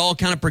season, it all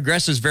kind of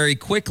progresses very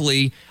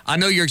quickly. I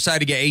know you're excited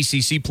to get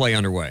ACC play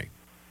underway.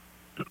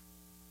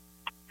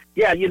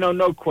 Yeah,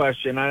 no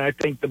question. I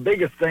think the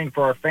biggest thing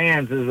for our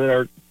fans is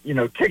that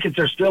tickets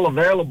are still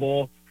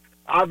available,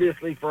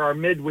 obviously for our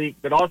midweek,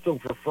 but also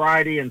for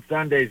Friday and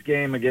Sunday's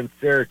game against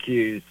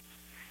Syracuse,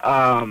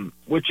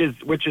 which is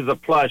a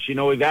plus.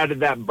 We've added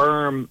that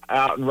berm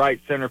out in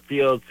right center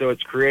field, so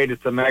it's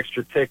created some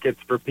extra tickets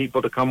for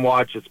people to come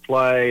watch us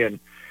play, and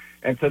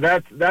so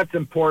that's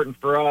important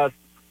for us.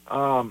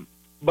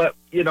 But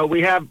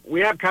we have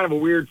kind of a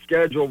weird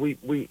schedule.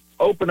 We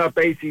open up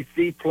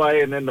ACC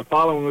play, and then the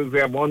following week we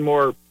have one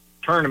more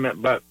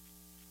tournament. But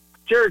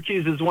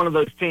Syracuse is one of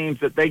those teams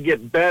that they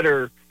get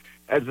better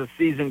as the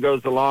season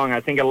goes along.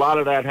 I think a lot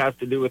of that has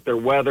to do with their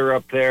weather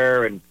up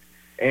there, and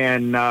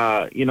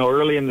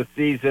early in the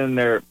season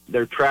they're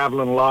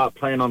traveling a lot,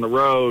 playing on the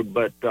road.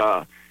 But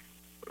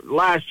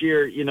last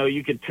year,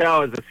 you could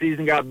tell as the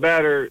season got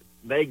better,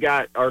 they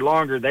got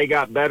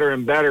better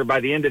and better. By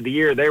the end of the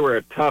year, they were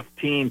a tough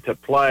team to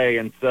play,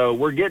 and so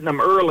we're getting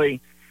them early.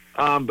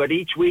 But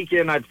each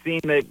weekend I've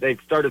seen they've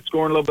started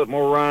scoring a little bit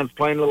more runs,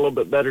 playing a little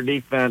bit better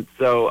defense.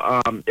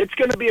 So it's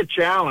going to be a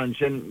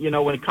challenge. And,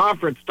 when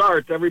conference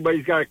starts,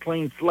 everybody's got a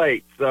clean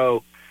slate.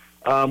 So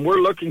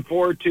we're looking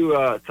forward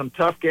to some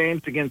tough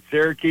games against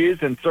Syracuse,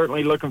 and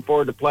certainly looking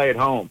forward to play at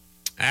home.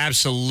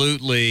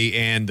 Absolutely,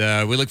 and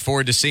we look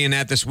forward to seeing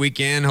that this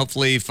weekend.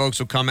 Hopefully folks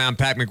will come out and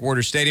pack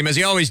McWhorter Stadium, as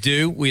they always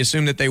do. We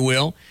assume that they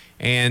will,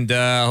 and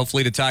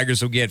hopefully the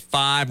Tigers will get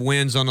 5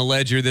 wins on the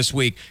ledger this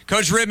week.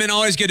 Coach Rittman,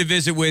 always good to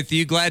visit with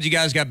you. Glad you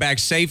guys got back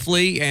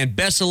safely, and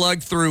best of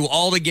luck through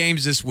all the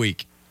games this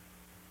week.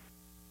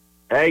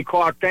 Hey,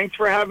 Clark, thanks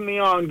for having me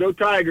on. Go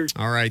Tigers.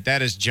 All right,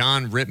 that is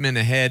John Rittman,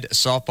 the head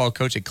softball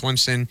coach at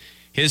Clemson.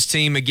 His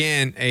team,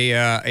 again,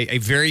 a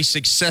very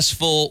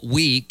successful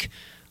week.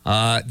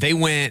 They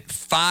went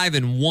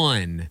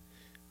 5-1,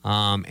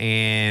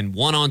 and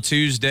won on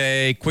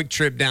Tuesday. Quick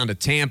trip down to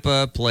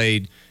Tampa.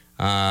 Played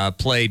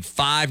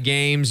 5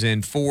 games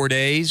in 4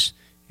 days,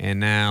 and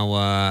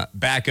now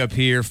back up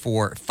here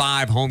for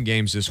 5 home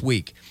games this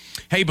week.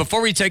 Hey,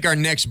 before we take our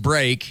next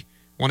break,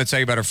 I want to tell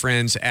you about our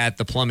friends at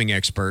The Plumbing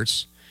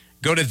Experts.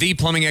 Go to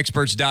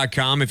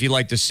theplumbingexperts.com if you'd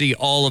like to see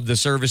all of the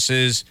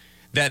services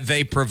that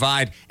they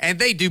provide, and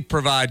they do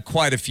provide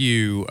quite a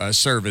few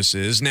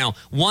services. Now,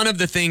 one of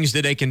the things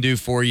that they can do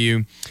for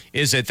you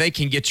is that they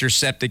can get your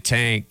septic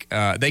tank,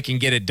 they can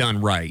get it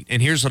done right.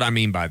 And here's what I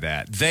mean by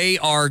that. They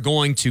are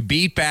going to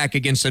beat back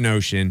against the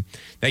notion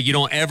that you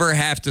don't ever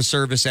have to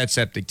service that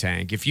septic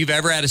tank. If you've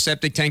ever had a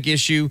septic tank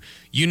issue,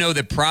 you know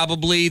that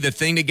probably the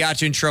thing that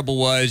got you in trouble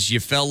was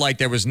you felt like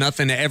there was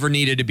nothing that ever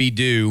needed to be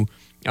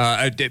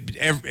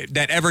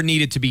that ever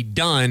needed to be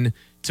done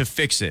to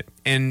fix it.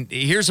 And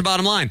here's the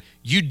bottom line.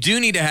 You do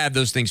need to have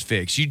those things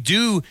fixed. You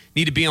do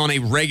need to be on a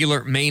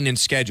regular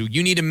maintenance schedule.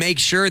 You need to make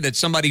sure that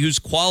somebody who's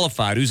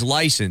qualified, who's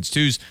licensed,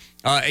 who's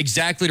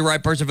exactly the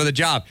right person for the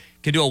job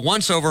can do a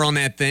once-over on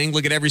that thing,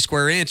 look at every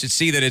square inch, and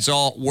see that it's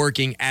all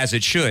working as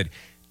it should.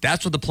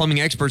 That's what the plumbing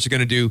experts are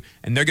going to do,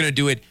 and they're going to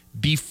do it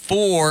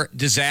before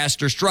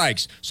disaster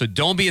strikes. So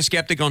don't be a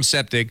skeptic on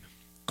septic.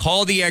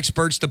 Call the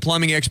experts, the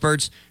plumbing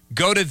experts.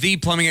 Go to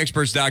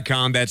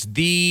theplumbingexperts.com. That's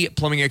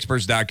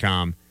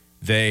theplumbingexperts.com.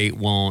 They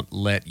won't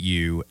let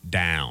you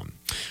down.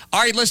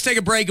 All right, let's take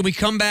a break. And we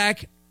come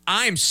back,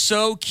 I am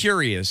so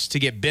curious to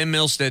get Ben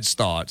Milstead's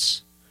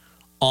thoughts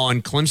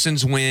on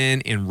Clemson's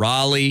win in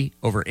Raleigh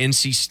over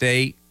NC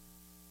State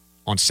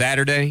on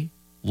Saturday.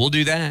 We'll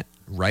do that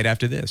right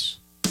after this.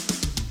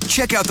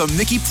 Check out the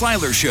Mickey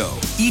Plyler Show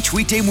each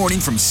weekday morning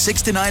from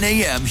 6 to 9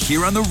 a.m.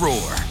 here on The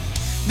Roar.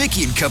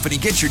 Mickey and Company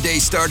get your day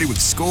started with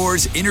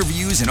scores,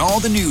 interviews, and all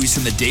the news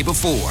from the day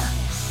before.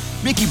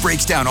 Mickey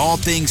breaks down all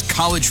things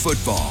college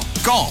football,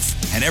 golf,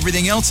 and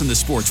everything else in the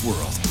sports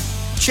world.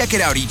 Check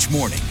it out each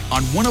morning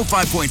on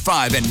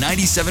 105.5 and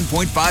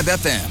 97.5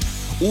 FM,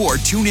 or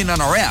tune in on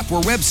our app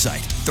or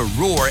website,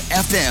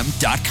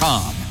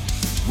 theroarfm.com.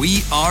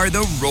 We are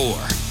The Roar,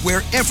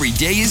 where every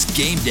day is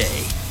game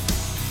day.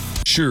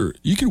 Sure,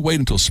 you could wait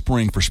until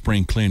spring for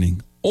spring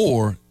cleaning,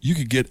 or you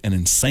could get an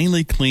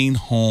insanely clean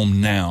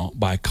home now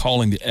by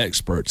calling the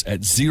experts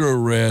at Zero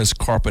Res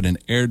Carpet and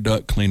Air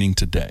Duct Cleaning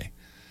today.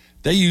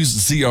 They use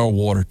ZR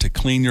water to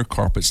clean your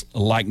carpets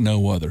like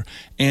no other.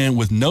 And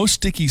with no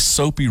sticky,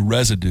 soapy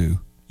residue,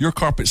 your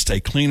carpets stay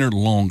cleaner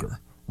longer.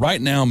 Right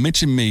now,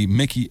 mention me,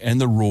 Mickey,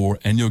 and The Roar,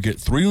 and you'll get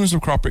 3 rooms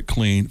of carpet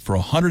clean for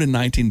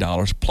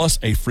 $119 plus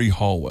a free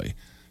hallway.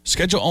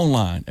 Schedule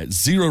online at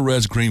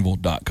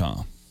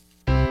ZeroResGreenville.com.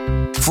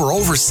 For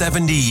over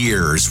 70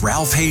 years,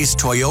 Ralph Hayes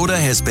Toyota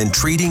has been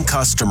treating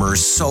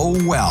customers so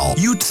well,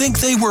 you'd think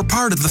they were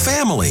part of the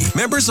family.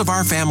 Members of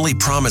our Family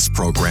Promise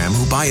program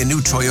who buy a new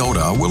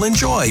Toyota will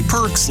enjoy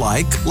perks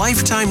like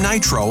lifetime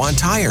nitro on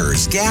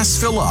tires, gas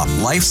fill-up,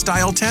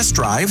 lifestyle test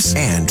drives,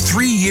 and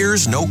 3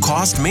 years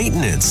no-cost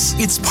maintenance.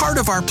 It's part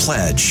of our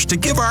pledge to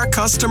give our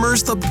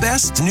customers the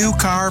best new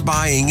car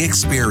buying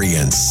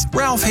experience.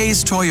 Ralph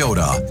Hayes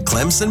Toyota,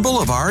 Clemson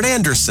Boulevard,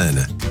 Anderson.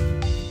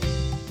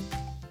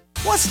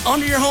 What's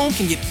under your home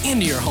can get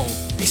into your home.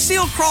 A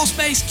sealed crawl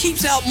space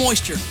keeps out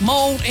moisture,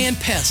 mold, and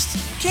pests.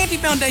 Canty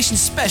Foundation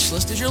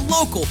Specialist is your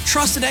local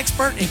trusted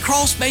expert in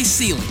crawl space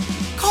sealing.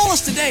 Call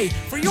us today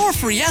for your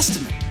free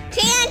estimate.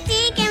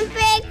 Canty can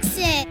fix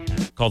it.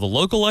 Call the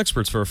local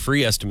experts for a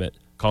free estimate.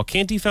 Call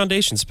Canty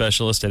Foundation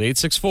Specialist at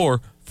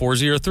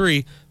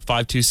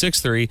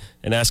 864-403-5263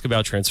 and ask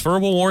about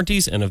transferable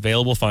warranties and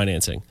available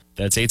financing.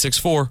 That's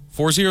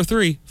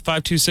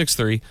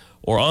 864-403-5263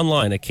 or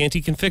online at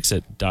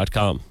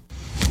cantycanfixit.com.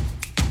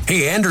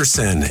 Hey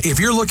Anderson, if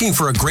you're looking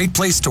for a great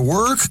place to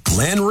work,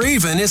 Glen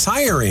Raven is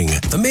hiring.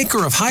 The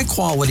maker of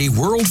high-quality,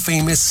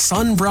 world-famous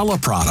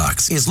Sunbrella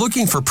products is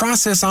looking for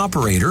process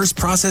operators,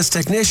 process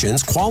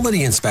technicians,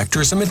 quality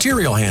inspectors, and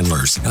material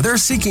handlers. Now, they're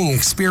seeking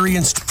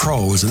experienced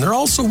pros, and they're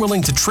also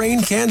willing to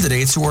train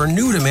candidates who are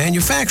new to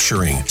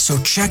manufacturing. So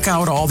check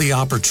out all the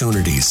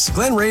opportunities.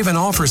 Glen Raven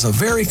offers a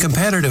very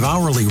competitive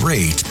hourly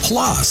rate,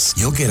 plus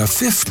you'll get a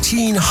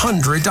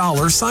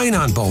 $1,500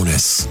 sign-on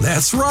bonus.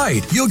 That's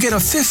right, you'll get a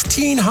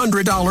 $1,500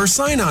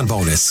 sign-on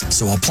bonus.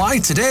 So apply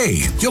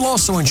today. You'll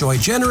also enjoy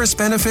generous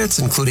benefits,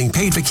 including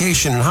paid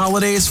vacation and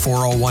holidays,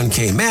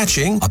 401k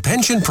matching, a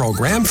pension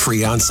program,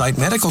 free on-site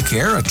medical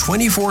care, a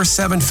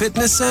 24/7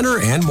 fitness center,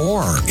 and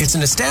more. It's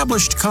an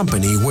established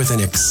company with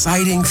an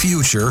exciting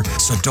future,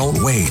 so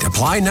don't wait.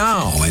 Apply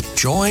now at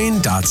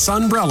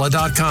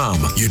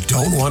join.sunbrella.com. You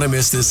don't want to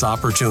miss this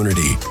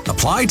opportunity.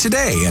 Apply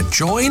today at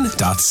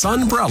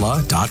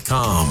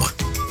join.sunbrella.com.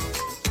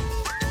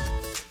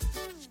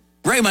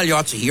 Ray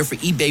Magliozzi here for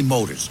eBay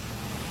Motors.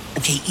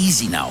 Okay,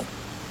 easy now.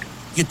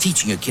 You're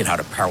teaching your kid how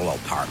to parallel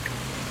park.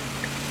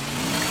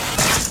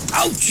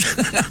 Ouch!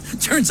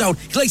 Turns out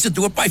he likes to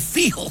do it by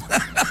feel.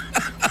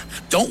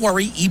 Don't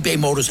worry, eBay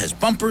Motors has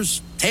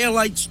bumpers,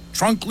 taillights,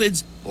 trunk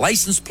lids,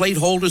 license plate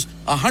holders,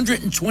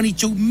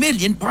 122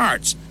 million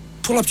parts.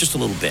 Pull up just a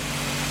little bit.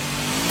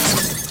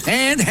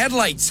 And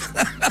headlights.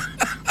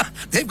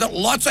 They've got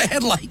lots of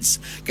headlights.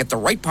 Get the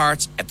right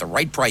parts at the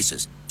right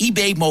prices.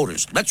 eBay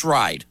Motors. Let's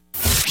ride.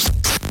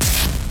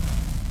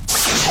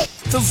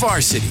 The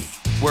Varsity,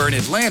 where in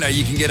Atlanta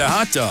you can get a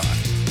hot dog,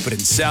 but in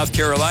South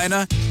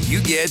Carolina, you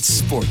get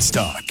sports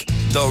talk.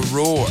 The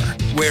Roar,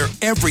 where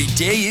every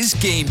day is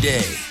game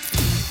day.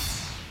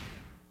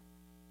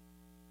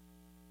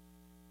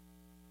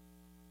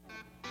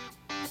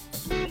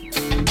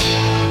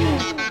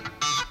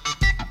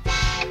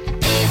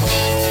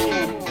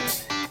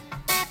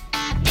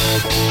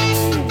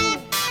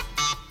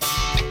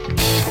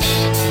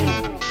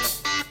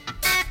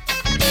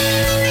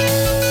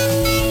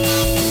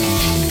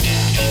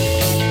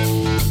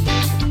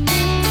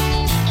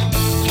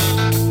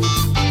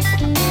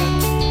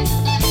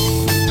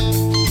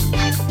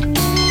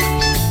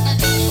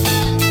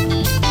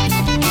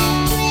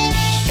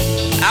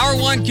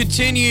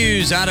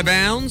 Continues Out of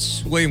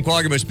Bounds. William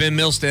Quaggabush, Ben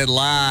Milstead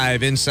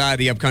live inside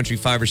the Upcountry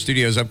Fiber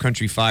studios.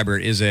 Upcountry Fiber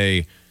is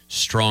a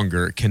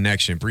stronger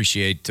connection.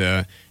 Appreciate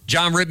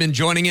John Rittman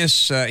joining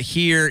us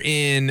here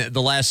in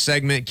the last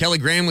segment. Kelly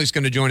Gramley's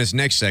going to join us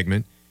next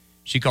segment.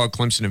 She called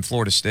Clemson and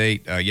Florida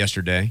State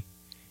yesterday,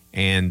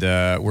 and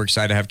we're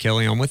excited to have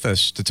Kelly on with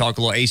us to talk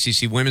a little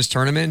ACC women's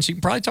tournament. And she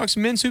can probably talk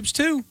some men's hoops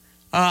too.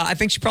 I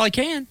think she probably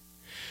can.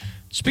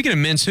 Speaking of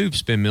men's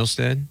hoops, Ben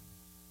Milstead,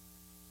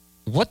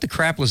 what the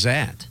crap was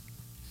that?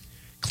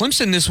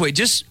 Clemson this way, I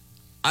just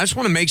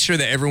want to make sure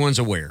that everyone's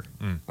aware,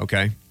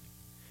 okay?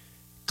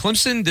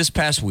 Clemson this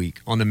past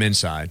week on the men's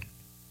side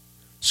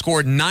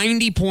scored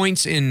 90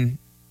 points in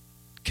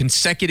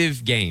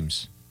consecutive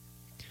games.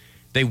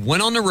 They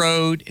went on the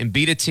road and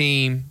beat a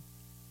team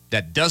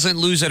that doesn't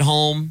lose at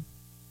home,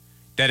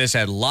 that has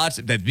had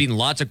that's beaten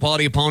lots of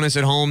quality opponents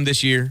at home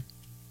this year.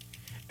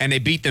 And they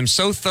beat them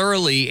so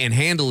thoroughly and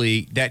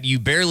handily that you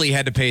barely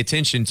had to pay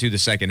attention to the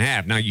second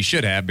half. Now, you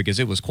should have, because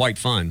it was quite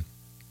fun.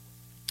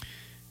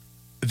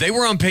 They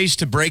were on pace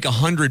to break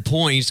 100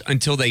 points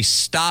until they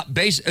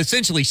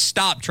essentially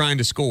stopped trying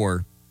to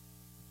score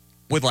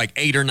with like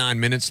 8 or 9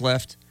 minutes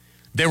left.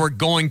 They were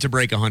going to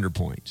break 100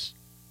 points.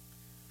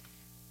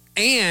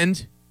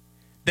 And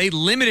they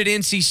limited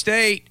NC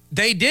State.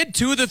 They did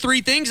 2 of the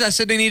 3 things I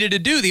said they needed to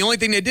do. The only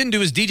thing they didn't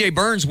do is DJ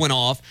Burns went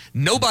off.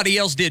 Nobody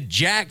else did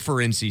jack for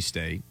NC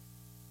State.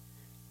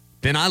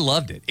 Ben, I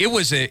loved it. It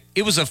was a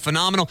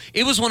phenomenal.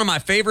 It was one of my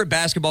favorite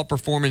basketball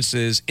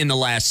performances in the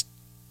last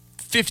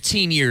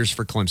 15 years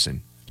for Clemson.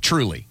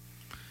 Truly.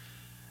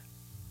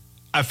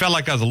 I felt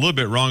like I was a little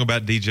bit wrong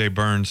about DJ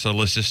Burns, so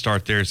let's just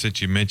start there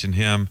since you mentioned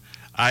him.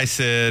 I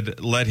said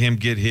let him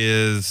get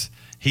his.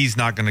 He's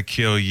not going to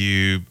kill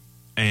you.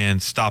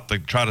 And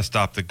try to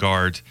stop the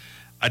guards.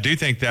 I do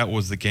think that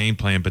was the game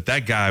plan, but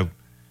that guy,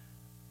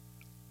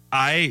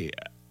 I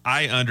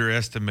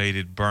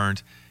underestimated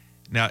Burns.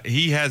 Now,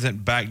 he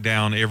hasn't backed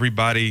down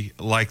everybody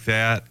like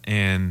that,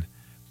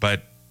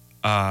 but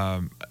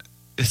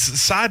it's a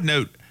side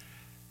note,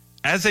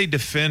 as a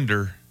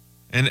defender,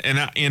 and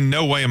in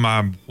no way am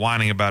I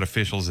whining about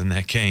officials in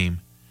that game.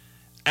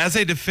 As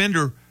a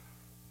defender,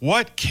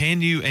 what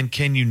can you and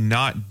can you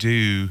not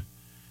do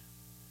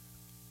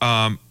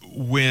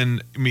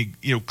Clemson,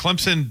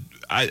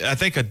 I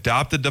think,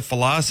 adopted the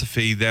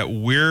philosophy that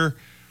we're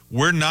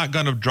not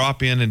going to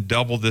drop in and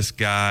double this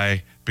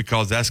guy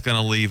because that's going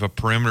to leave a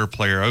perimeter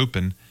player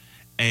open.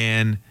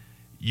 And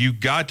you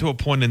got to a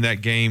point in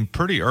that game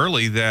pretty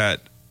early that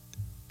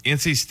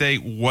NC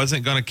State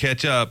wasn't going to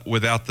catch up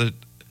without the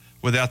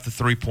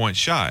 3-point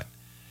shot.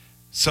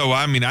 So,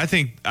 I mean, I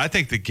think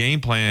the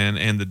game plan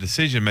and the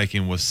decision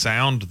making was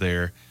sound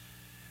there.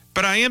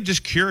 But I am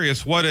just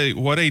curious what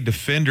a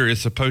defender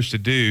is supposed to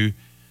do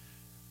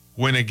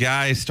when a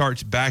guy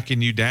starts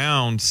backing you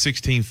down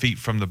 16 feet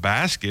from the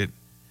basket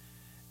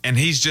and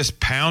he's just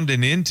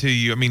pounding into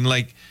you. I mean,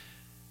 like,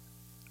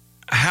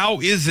 how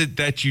is it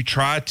that you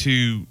try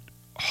to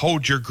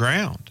hold your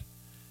ground?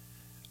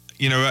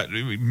 You know,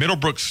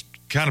 Middlebrooks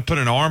kind of put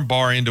an arm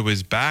bar into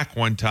his back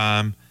one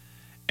time,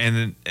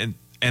 and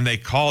they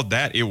called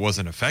that. It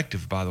wasn't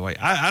effective, by the way.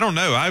 I don't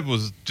know. I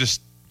was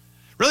just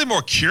really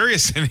more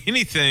curious than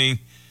anything,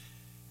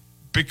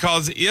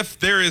 because if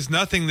there is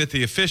nothing that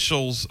the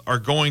officials are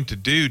going to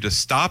do to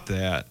stop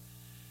that,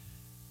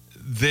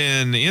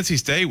 then NC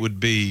State would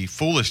be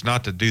foolish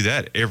not to do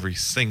that every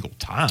single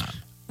time.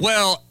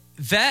 Well,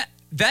 that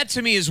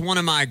to me is one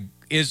of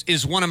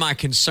my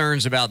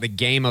concerns about the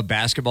game of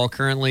basketball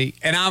currently,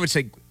 and I would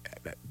say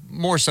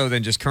more so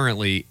than just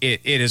currently.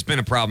 It has been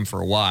a problem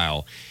for a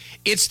while.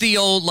 It's the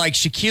old, like,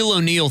 Shaquille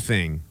O'Neal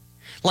thing.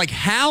 Like,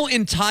 how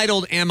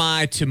entitled am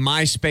I to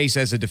my space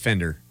as a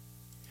defender?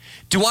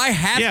 Do I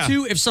have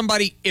to,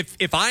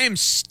 if I am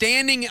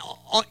standing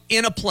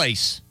in a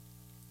place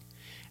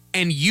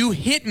and you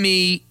hit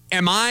me,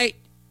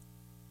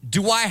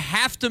 do I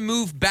have to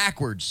move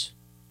backwards?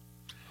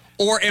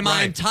 Or am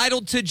I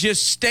entitled to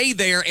just stay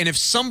there, and if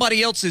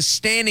somebody else is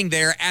standing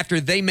there after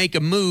they make a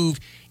move,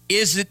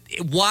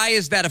 why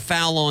is that a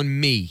foul on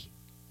me?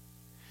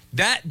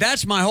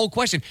 That's my whole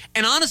question.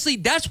 And honestly,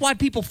 that's why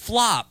people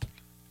flop.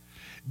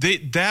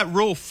 That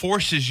rule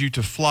forces you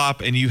to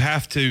flop, and you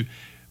have to,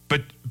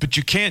 but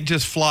you can't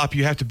just flop.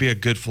 You have to be a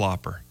good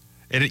flopper.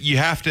 And you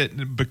have to,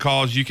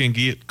 because you can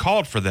get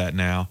called for that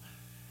now,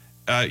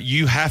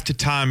 you have to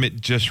time it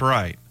just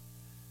right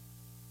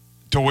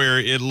to where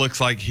it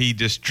looks like he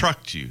just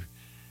trucked you.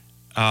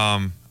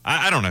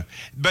 I don't know.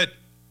 But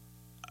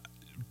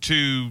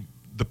to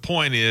the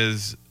point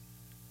is,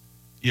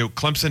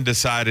 Clemson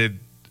decided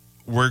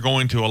we're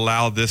going to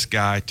allow this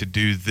guy to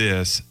do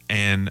this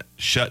and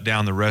shut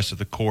down the rest of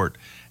the court.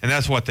 And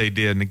that's what they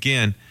did. And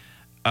again,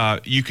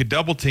 you could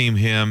double team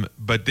him,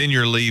 but then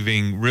you're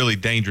leaving really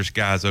dangerous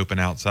guys open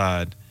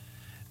outside.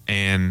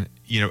 And,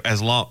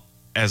 as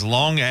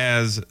long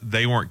as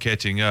they weren't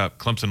catching up,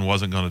 Clemson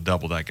wasn't going to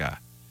double that guy.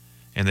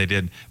 And they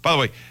didn't. By the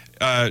way,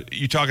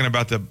 you talking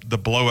about the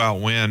blowout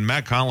win.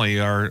 Matt Conley,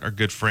 our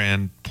good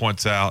friend,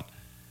 points out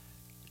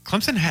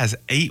Clemson has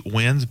 8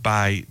 wins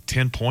by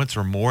 10 points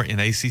or more in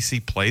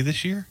ACC play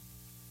this year.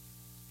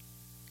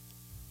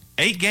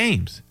 8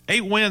 games,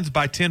 8 wins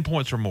by 10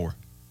 points or more.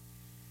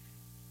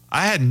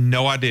 I had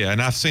no idea,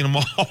 and I've seen them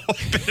all,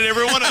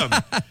 every one of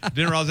them.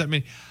 Didn't realize that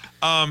many.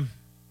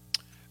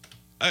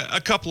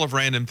 A couple of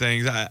random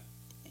things.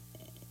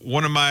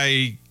 One of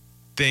my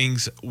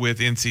things with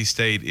NC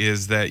State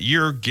is that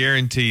you're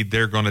guaranteed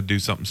they're going to do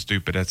something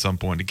stupid at some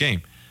point in the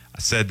game.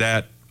 I said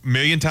that a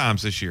million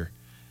times this year.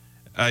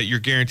 You're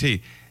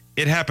guaranteed.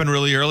 It happened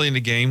really early in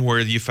the game where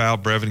you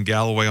fouled Brevin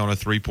Galloway on a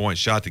 3-point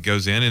shot that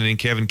goes in, and then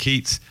Kevin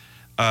Keats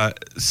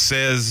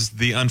says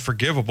the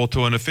unforgivable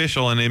to an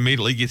official and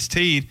immediately gets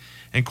teed.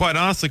 And quite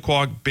honestly,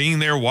 Quag, being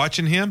there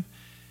watching him,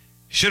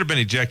 should have been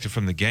ejected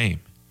from the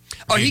game.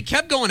 He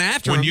kept going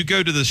after him. When you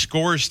go to the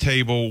scores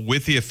table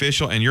with the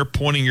official and you're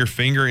pointing your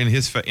finger in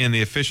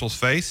the official's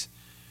face,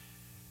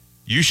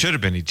 you should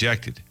have been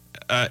ejected.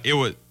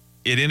 It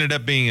ended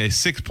up being a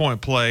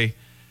 6-point play.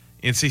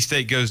 NC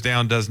State goes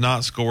down, does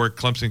not score.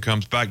 Clemson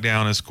comes back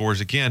down and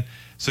scores again.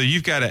 So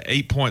you've got an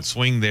 8-point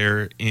swing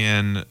there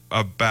in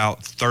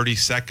about 30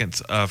 seconds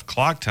of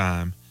clock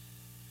time.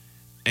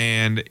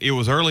 And it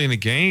was early in the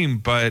game,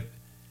 but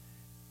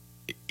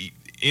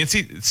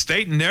NC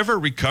State never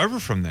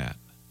recovered from that.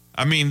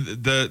 I mean,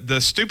 the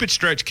stupid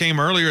stretch came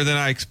earlier than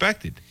I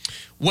expected.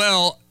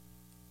 Well,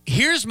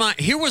 here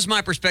was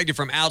my perspective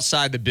from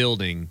outside the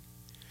building.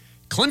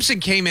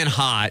 Clemson came in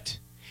hot,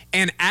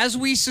 and as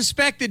we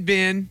suspected,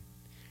 Ben,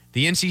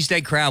 the NC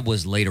State crowd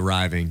was late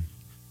arriving,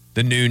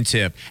 the noon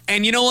tip.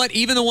 And you know what?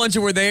 Even the ones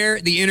that were there,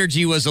 the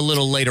energy was a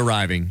little late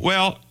arriving.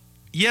 Well,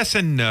 yes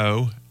and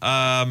no.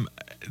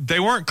 They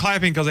weren't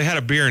clapping because they had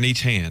a beer in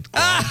each hand.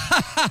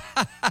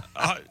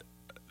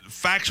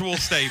 Factual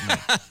statement.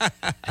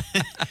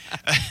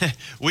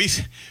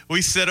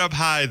 We sit up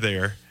high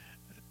there.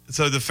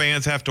 so the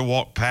fans have to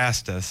walk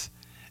past us.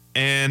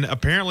 And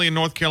apparently in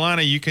North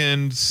Carolina, you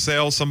can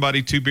sell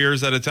somebody 2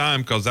 beers at a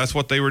time because that's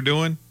what they were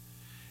doing.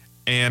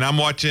 And I'm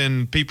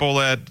watching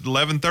people at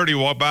 11:30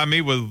 walk by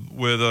me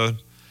with a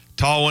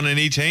tall one in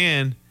each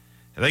hand.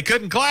 They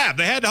couldn't clap.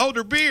 They had to hold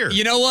their beer.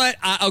 You know what?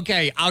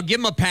 Okay, I'll give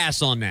them a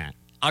pass on that.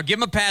 I'll give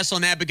them a pass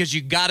on that because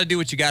you got to do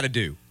what you got to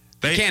do.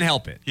 You can't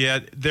help it. Yeah,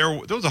 there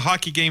was a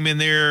hockey game in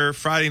there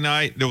Friday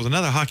night. There was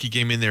another hockey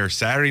game in there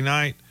Saturday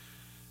night.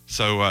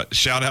 So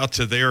shout out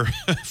to their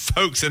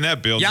folks in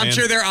that building. Yeah, I'm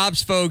sure their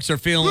ops folks are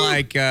feeling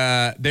like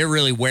they're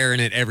really wearing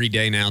it every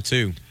day now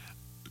too.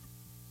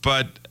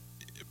 But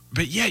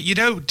yeah,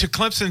 to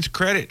Clemson's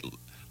credit,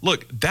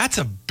 look, that's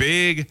a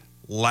big,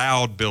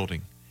 loud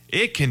building.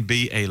 It can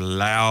be a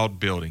loud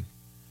building.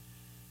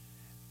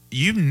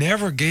 You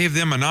never gave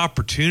them an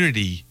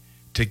opportunity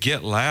to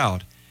get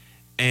loud.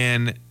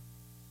 And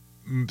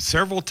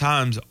several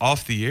times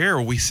off the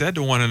air, we said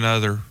to one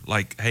another,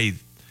 like, hey,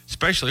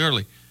 especially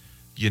early,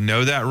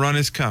 that run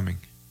is coming.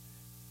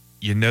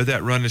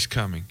 That run is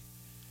coming.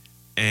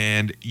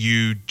 And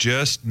you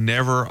just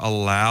never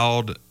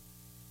allowed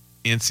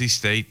NC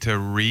State to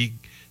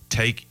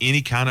retake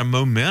any kind of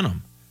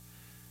momentum.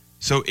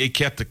 So it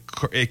kept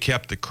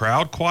the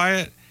crowd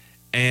quiet,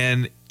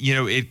 and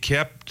it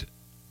kept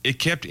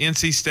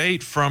NC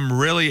State from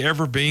really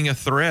ever being a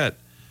threat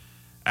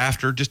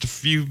after just a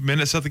few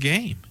minutes of the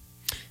game.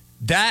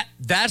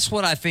 That's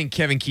what I think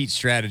Kevin Keatts'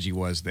 strategy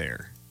was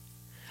there.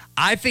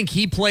 I think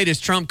he played his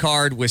trump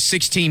card with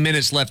 16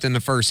 minutes left in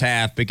the first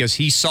half because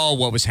he saw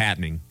what was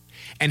happening,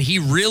 and he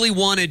really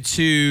wanted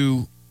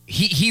to.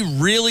 He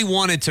really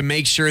wanted to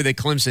make sure that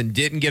Clemson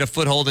didn't get a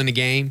foothold in the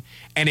game,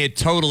 and it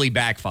totally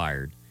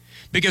backfired.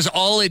 Because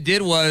all it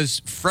did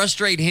was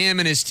frustrate him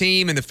and his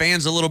team and the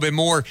fans a little bit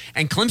more,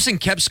 and Clemson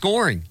kept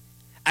scoring.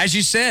 As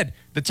you said,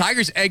 the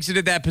Tigers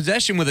exited that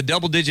possession with a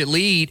double-digit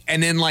lead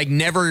and then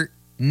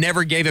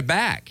never gave it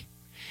back.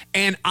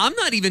 And I'm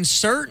not even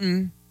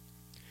certain,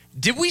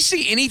 did we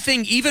see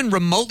anything even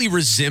remotely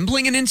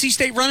resembling an NC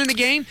State run in the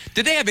game?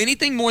 Did they have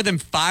anything more than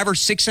 5 or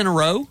 6 in a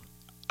row?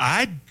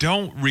 I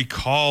don't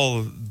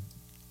recall.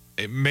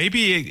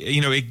 Maybe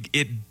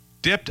it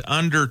dipped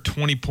under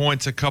 20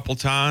 points a couple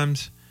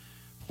times,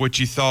 which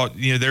you thought,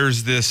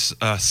 there's this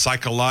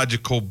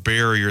psychological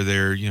barrier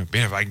there. Man,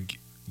 if I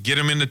get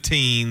them in the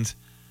teens,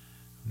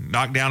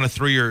 knock down a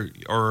 3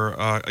 or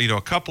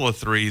a couple of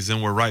threes,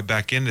 then we're right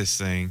back in this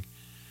thing.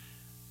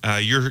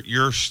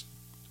 You're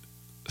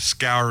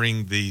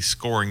scouring the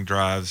scoring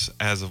drives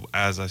as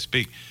I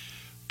speak,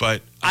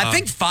 but I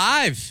think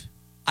 5.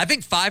 I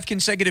think 5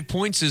 consecutive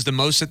points is the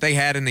most that they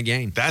had in the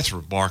game. That's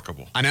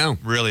remarkable. I know.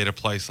 Really, at a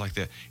place like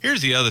that.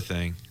 Here's the other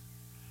thing.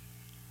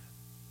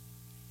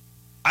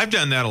 I've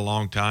done that a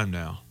long time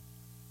now.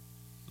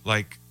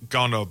 Like,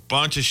 gone to a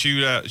bunch of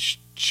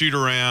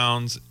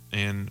shoot-arounds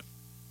and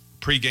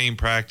pregame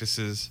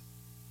practices.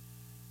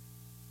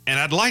 And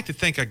I'd like to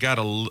think I got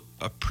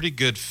a pretty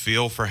good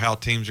feel for how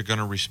teams are going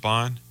to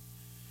respond.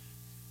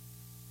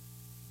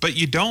 But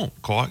you don't,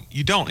 Clark.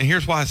 You don't. And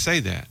here's why I say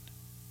that.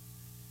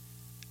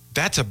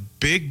 That's a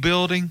big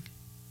building.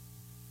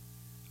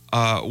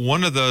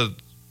 One of the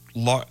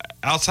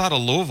outside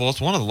of Louisville, it's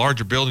one of the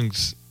larger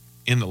buildings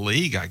in the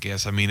league, I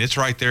guess. I mean, it's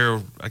right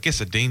there. I guess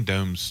the Dean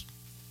Dome's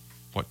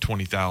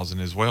 20,000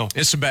 as well.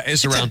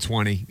 It's around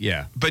 20,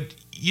 yeah. But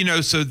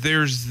so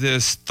there's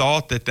this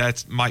thought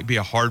that might be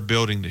a hard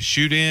building to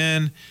shoot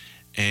in,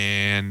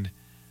 and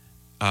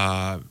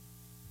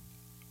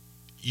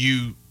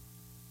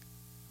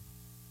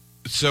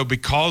So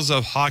because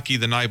of hockey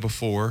the night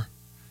before,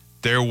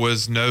 there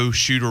was no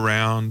shoot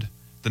around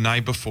the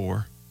night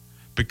before.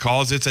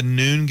 Because it's a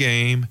noon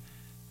game,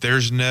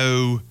 there's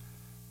no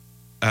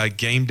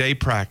game day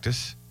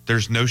practice.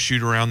 There's no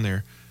shoot around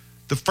there.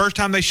 The first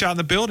time they shot in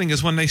the building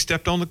is when they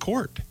stepped on the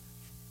court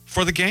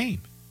for the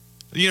game,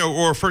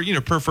 or for a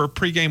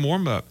pregame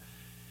warm up.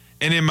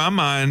 And in my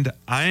mind,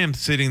 I am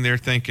sitting there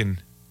thinking,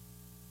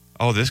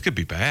 "Oh, this could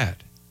be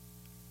bad.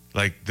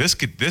 Like this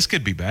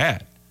could be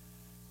bad."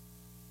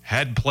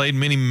 Hadn't played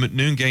many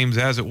noon games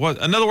as it was.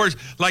 In other words,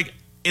 like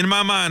in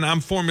my mind, I'm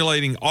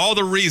formulating all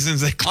the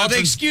reasons that all the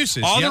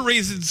excuses, the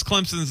reasons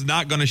Clemson's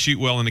not going to shoot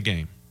well in the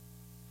game.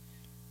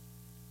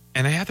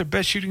 And they had their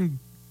best shooting,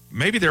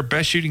 maybe their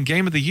best shooting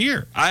game of the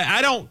year.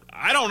 I don't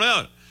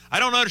know. I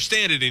don't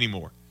understand it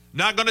anymore.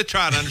 Not going to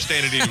try to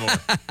understand it anymore.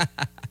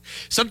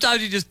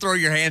 Sometimes you just throw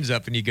your hands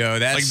up and you go,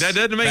 "That's that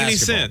doesn't make any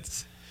basketball."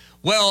 sense.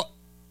 Well,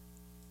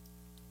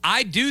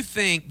 I do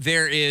think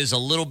there's a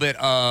little bit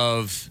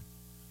of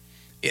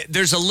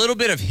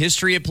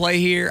history at play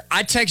here.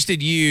 I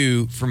texted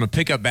you from a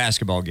pickup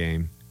basketball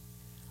game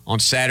on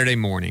Saturday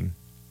morning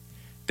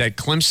that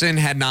Clemson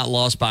had not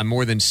lost by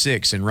more than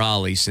 6 in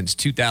Raleigh since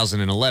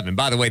 2011.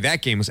 By the way,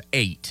 that game was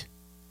 8.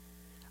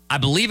 I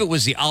believe it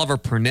was the Oliver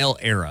Purnell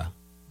era,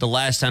 the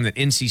last time that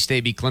NC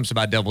State beat Clemson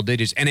by double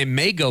digits, and it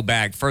may go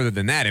back further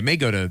than that. It may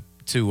go to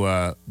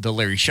the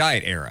Larry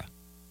Shyatt era,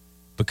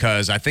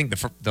 because I think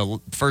the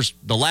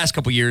last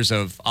couple years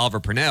of Oliver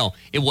Purnell,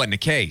 it wasn't the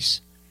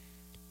case.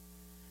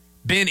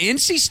 Ben,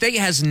 NC State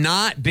has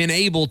not been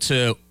able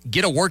to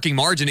get a working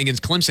margin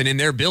against Clemson in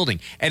their building,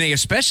 and they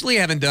especially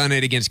haven't done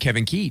it against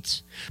Kevin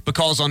Keatts.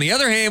 Because on the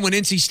other hand, when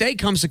NC State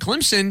comes to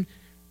Clemson,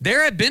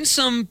 there have been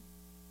some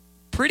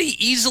pretty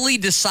easily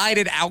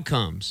decided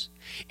outcomes.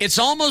 It's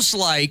almost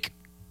like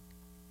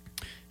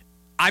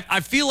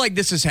I feel like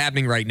this is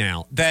happening right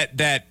now,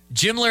 that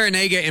Jim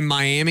Larrañaga in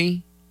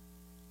Miami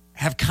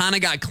have kind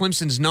of got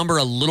Clemson's number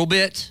a little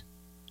bit.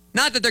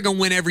 Not that they're going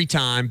to win every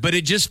time, but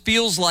it just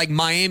feels like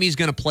Miami's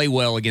going to play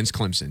well against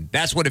Clemson.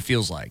 That's what it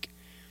feels like.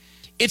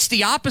 It's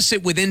the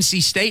opposite with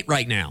NC State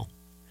right now,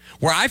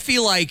 where I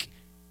feel like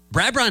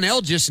Brad Brownell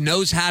just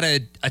knows how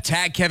to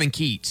attack Kevin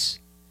Keatts.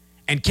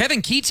 And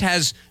Kevin Keatts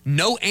has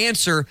no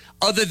answer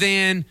other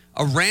than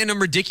a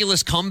random,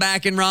 ridiculous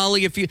comeback in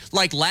Raleigh.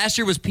 Like last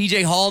year was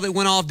P.J. Hall that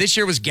went off. This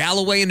year was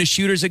Galloway and the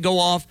shooters that go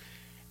off.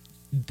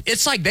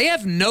 It's like they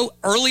have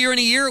earlier in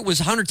the year, it was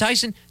Hunter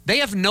Tyson. They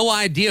have no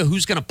idea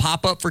who's going to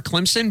pop up for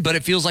Clemson, but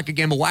it feels like a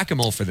game of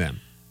whack-a-mole for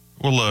them.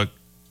 Well, look,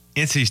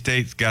 NC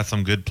State's got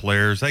some good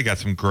players. They got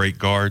some great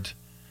guards.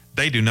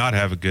 They do not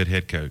have a good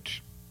head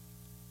coach.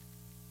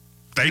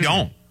 They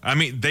don't. I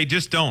mean, they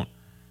just don't.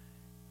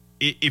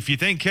 If you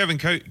think Kevin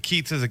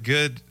Keatts is a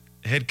good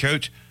head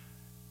coach,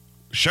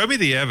 show me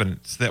the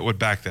evidence that would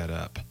back that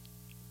up.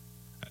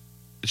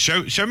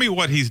 Show me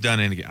what he's done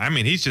in a game. I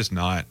mean, he's just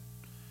not.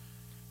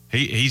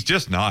 He's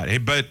just not.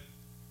 But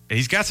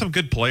he's got some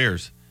good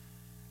players.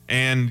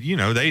 And,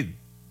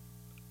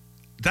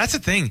 that's the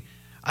thing.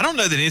 I don't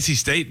know that NC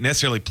State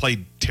necessarily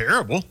played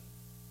terrible.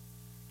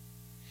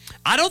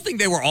 I don't think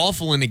they were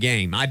awful in the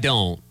game. I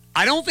don't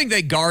think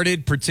they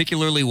guarded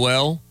particularly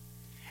well.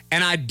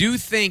 And I do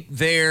think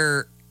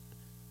I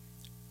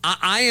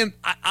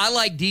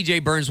like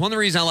DJ Burns. One of the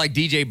reasons I like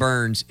DJ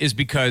Burns is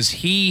because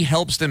he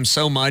helps them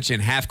so much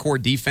in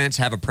half-court defense,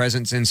 have a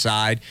presence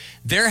inside.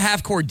 Their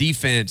half-court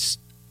defense,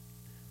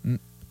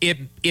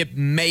 it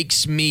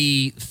makes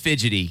me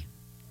fidgety.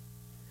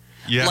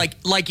 Yeah.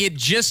 Like it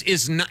just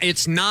is not,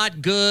 it's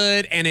not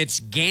good, and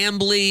it's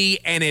gambly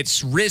and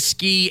it's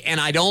risky,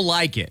 and I don't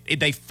like it.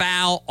 They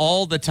foul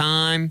all the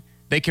time.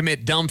 They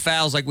commit dumb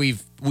fouls like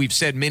we've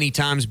said many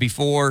times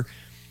before.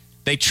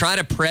 They try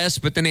to press,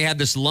 but then they have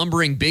this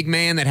lumbering big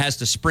man that has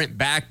to sprint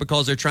back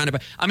because they're trying to.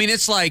 I mean,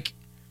 it's like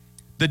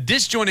the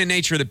disjointed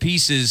nature of the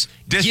pieces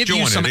give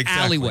you some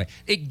alleyway.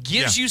 It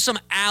gives you some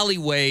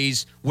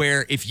alleyways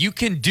where if you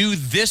can do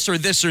this or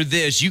this or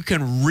this, you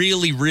can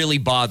really, really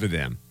bother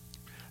them.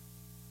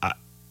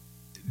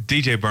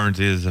 DJ Burns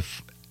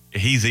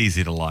he's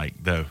easy to like,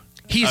 though.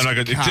 He's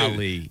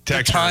golly.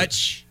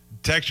 Touch.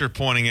 Texture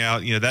pointing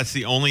out, that's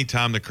the only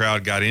time the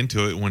crowd got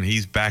into it when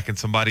he's backing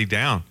somebody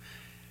down.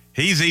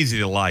 He's easy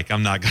to like.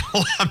 I'm not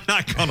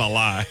gonna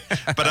lie,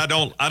 but I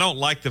don't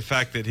like the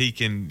fact that he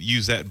can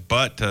use that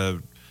butt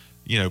to,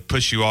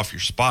 push you off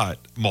your spot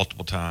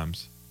multiple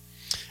times.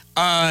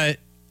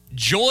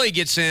 Joy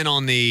gets in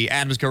on the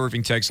Adams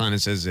Co-Roofing text line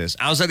and says this: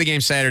 I was at the game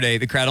Saturday.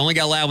 The crowd only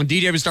got loud when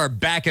DJ would start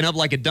backing up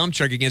like a dump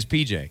truck against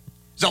PJ.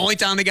 It's the only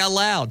time they got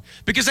loud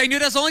because they knew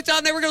that's the only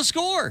time they were going to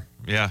score.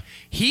 Yeah,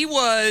 he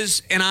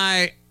was, and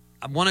I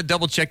want to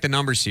double check the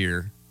numbers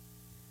here,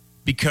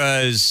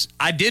 because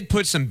I did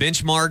put some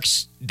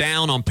benchmarks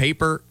down on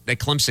paper that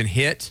Clemson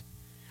hit.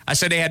 I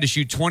said they had to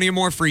shoot 20 or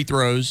more free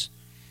throws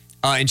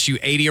and shoot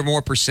 80 or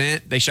more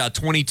 %. They shot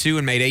 22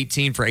 and made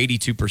 18 for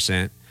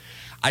 82%.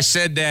 I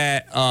said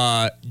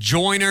that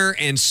Joyner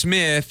and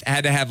Smith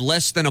had to have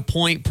less than a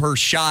point per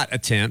shot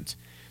attempt.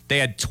 They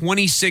had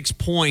 26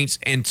 points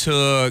and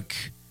took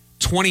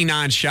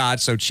 29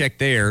 shots, so check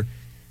there.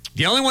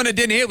 The only one that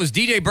didn't hit was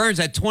DJ Burns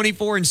at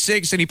 24 and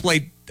 6, and he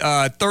played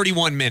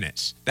 31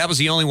 minutes. That was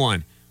the only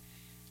one.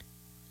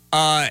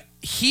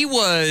 He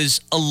was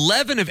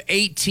 11 of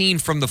 18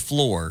 from the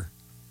floor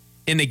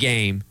in the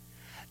game.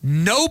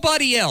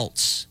 Nobody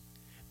else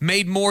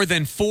made more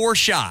than 4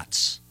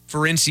 shots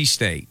for NC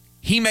State.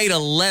 He made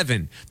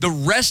 11. The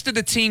rest of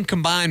the team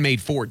combined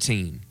made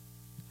 14.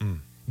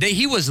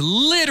 He was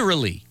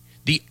literally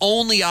the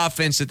only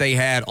offense that they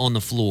had on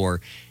the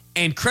floor.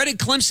 And credit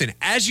Clemson,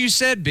 as you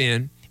said,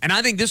 Ben, and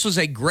I think this was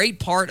a great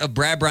part of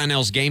Brad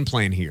Brownell's game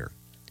plan here.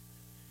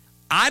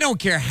 I don't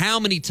care how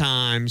many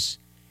times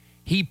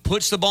he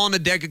puts the ball on the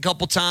deck a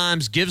couple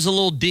times, gives a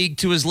little dig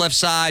to his left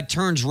side,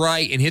 turns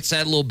right, and hits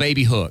that little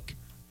baby hook.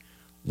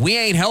 We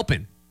ain't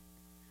helping.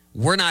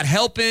 We're not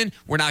helping.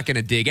 We're not going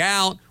to dig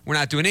out. We're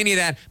not doing any of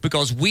that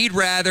because we'd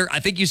rather, I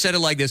think you said it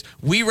like this,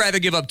 we'd rather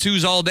give up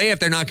 2s all day if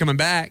they're not coming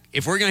back.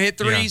 If we're going to hit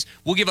 3s,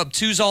 we'll give up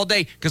 2s all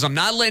day because I'm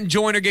not letting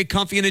Joyner get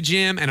comfy in the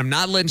gym and I'm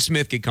not letting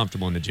Smith get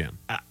comfortable in the gym.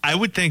 I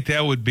would think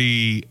that would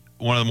be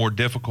one of the more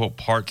difficult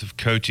parts of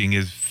coaching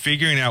is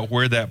figuring out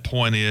where that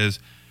point is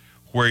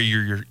where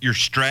your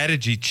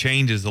strategy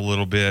changes a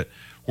little bit,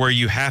 where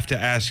you have to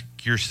ask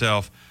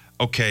yourself,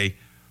 okay,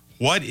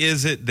 what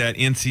is it that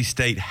NC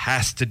State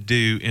has to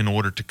do in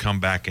order to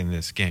come back in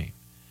this game?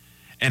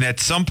 And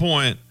at some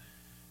point,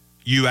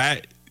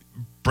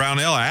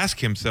 Brownell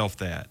asked himself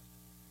that.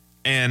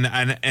 And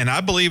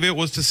I believe it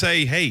was to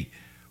say, hey,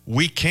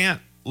 we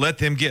can't let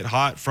them get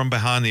hot from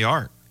behind the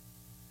arc.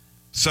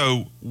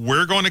 So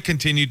we're going to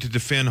continue to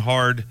defend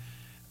hard,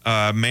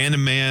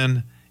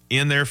 man-to-man,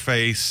 in their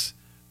face.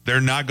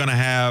 They're not going to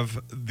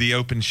have the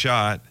open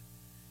shot.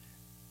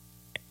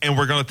 And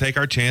we're going to take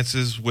our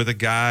chances with a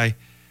guy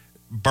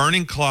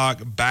burning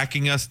clock,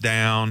 backing us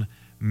down,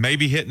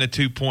 maybe hitting a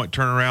 2-point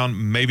turnaround,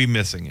 maybe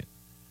missing it.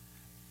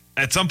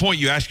 At some point,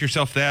 you ask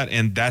yourself that,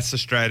 and that's the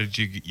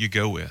strategy you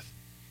go with.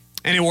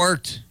 And it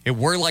worked. It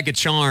worked like a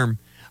charm.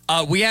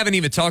 We haven't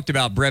even talked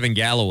about Brevin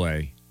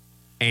Galloway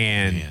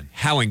and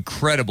how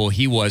incredible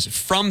he was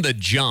from the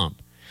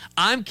jump.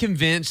 I'm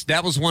convinced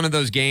that was one of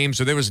those games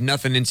where there was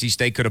nothing NC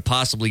State could have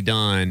possibly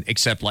done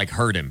except, like,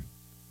 hurt him.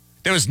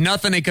 There was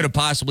nothing they could have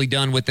possibly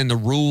done within the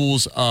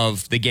rules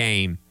of the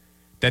game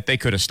that they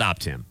could have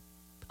stopped him.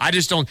 I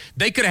just don't.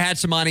 They could have had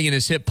somebody in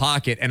his hip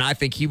pocket, and I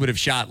think he would have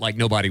shot like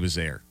nobody was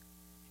there.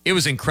 It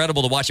was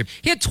incredible to watch him.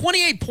 He had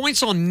 28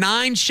 points on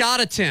 9 shot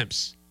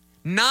attempts.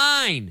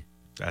 9.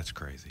 That's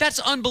crazy. That's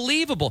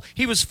unbelievable.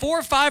 He was 4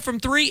 or 5 from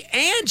 3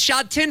 and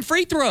shot 10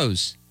 free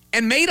throws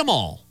and made them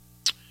all.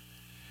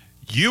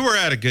 You were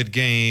at a good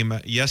game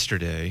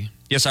yesterday.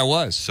 Yes, I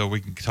was. So we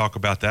can talk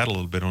about that a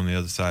little bit on the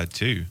other side,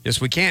 too.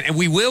 Yes, we can. And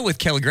we will with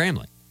Kelly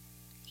Gramlich.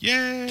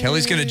 Yay.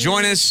 Kelly's going to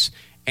join us,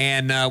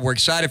 and we're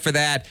excited for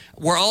that.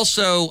 We're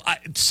also,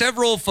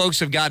 several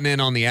folks have gotten in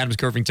on the Adams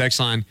Curving text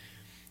line.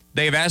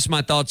 They've asked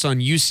my thoughts on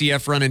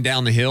UCF running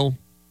down the hill.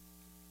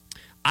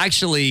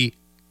 Actually,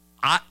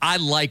 I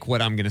like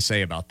what I'm going to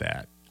say about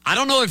that. I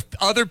don't know if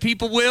other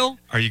people will.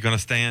 Are you going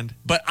to stand?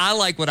 But I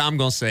like what I'm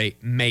going to say,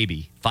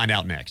 maybe. Find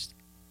out next.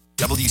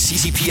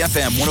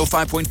 WCCP-FM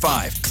 105.5,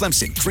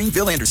 Clemson,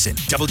 Greenville, Anderson.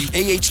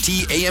 WAHT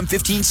AM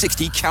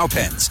 1560,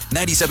 Cowpens.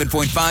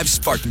 97.5,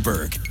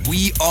 Spartanburg.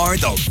 We are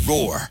the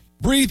Roar.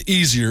 Breathe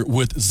easier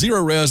with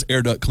Zero Res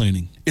Air Duct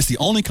Cleaning. It's the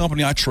only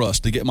company I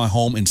trust to get my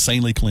home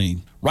insanely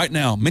clean. Right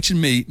now, mention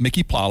me,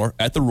 Mickey Plyler,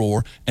 at The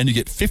Roar, and you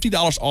get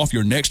 $50 off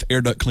your next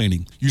air duct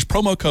cleaning. Use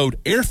promo code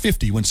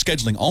AIR50 when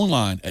scheduling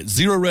online at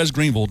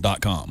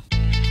ZeroResGreenville.com.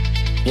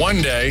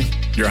 One day,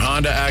 your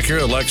Honda,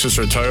 Acura, Lexus,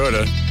 or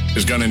Toyota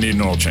is going to need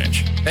an oil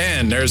change.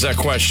 And there's that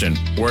question,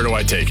 where do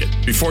I take it?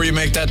 Before you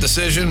make that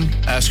decision,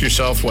 ask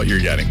yourself what you're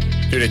getting.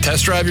 Do they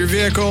test drive your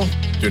vehicle?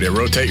 Do they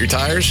rotate your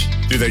tires?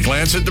 Do they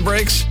glance at the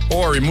brakes?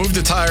 Or remove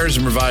the tires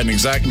and provide an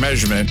exact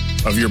measurement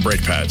of your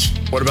brake pads?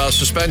 What about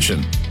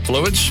suspension?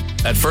 Fluids?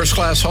 At First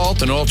Class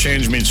Halt, an oil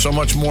change means so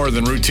much more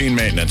than routine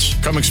maintenance.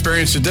 Come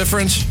experience the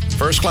difference.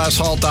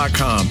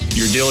 FirstClassHalt.com,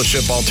 your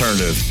dealership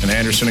alternative in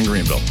Anderson and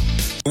Greenville.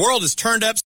 The world is turned up.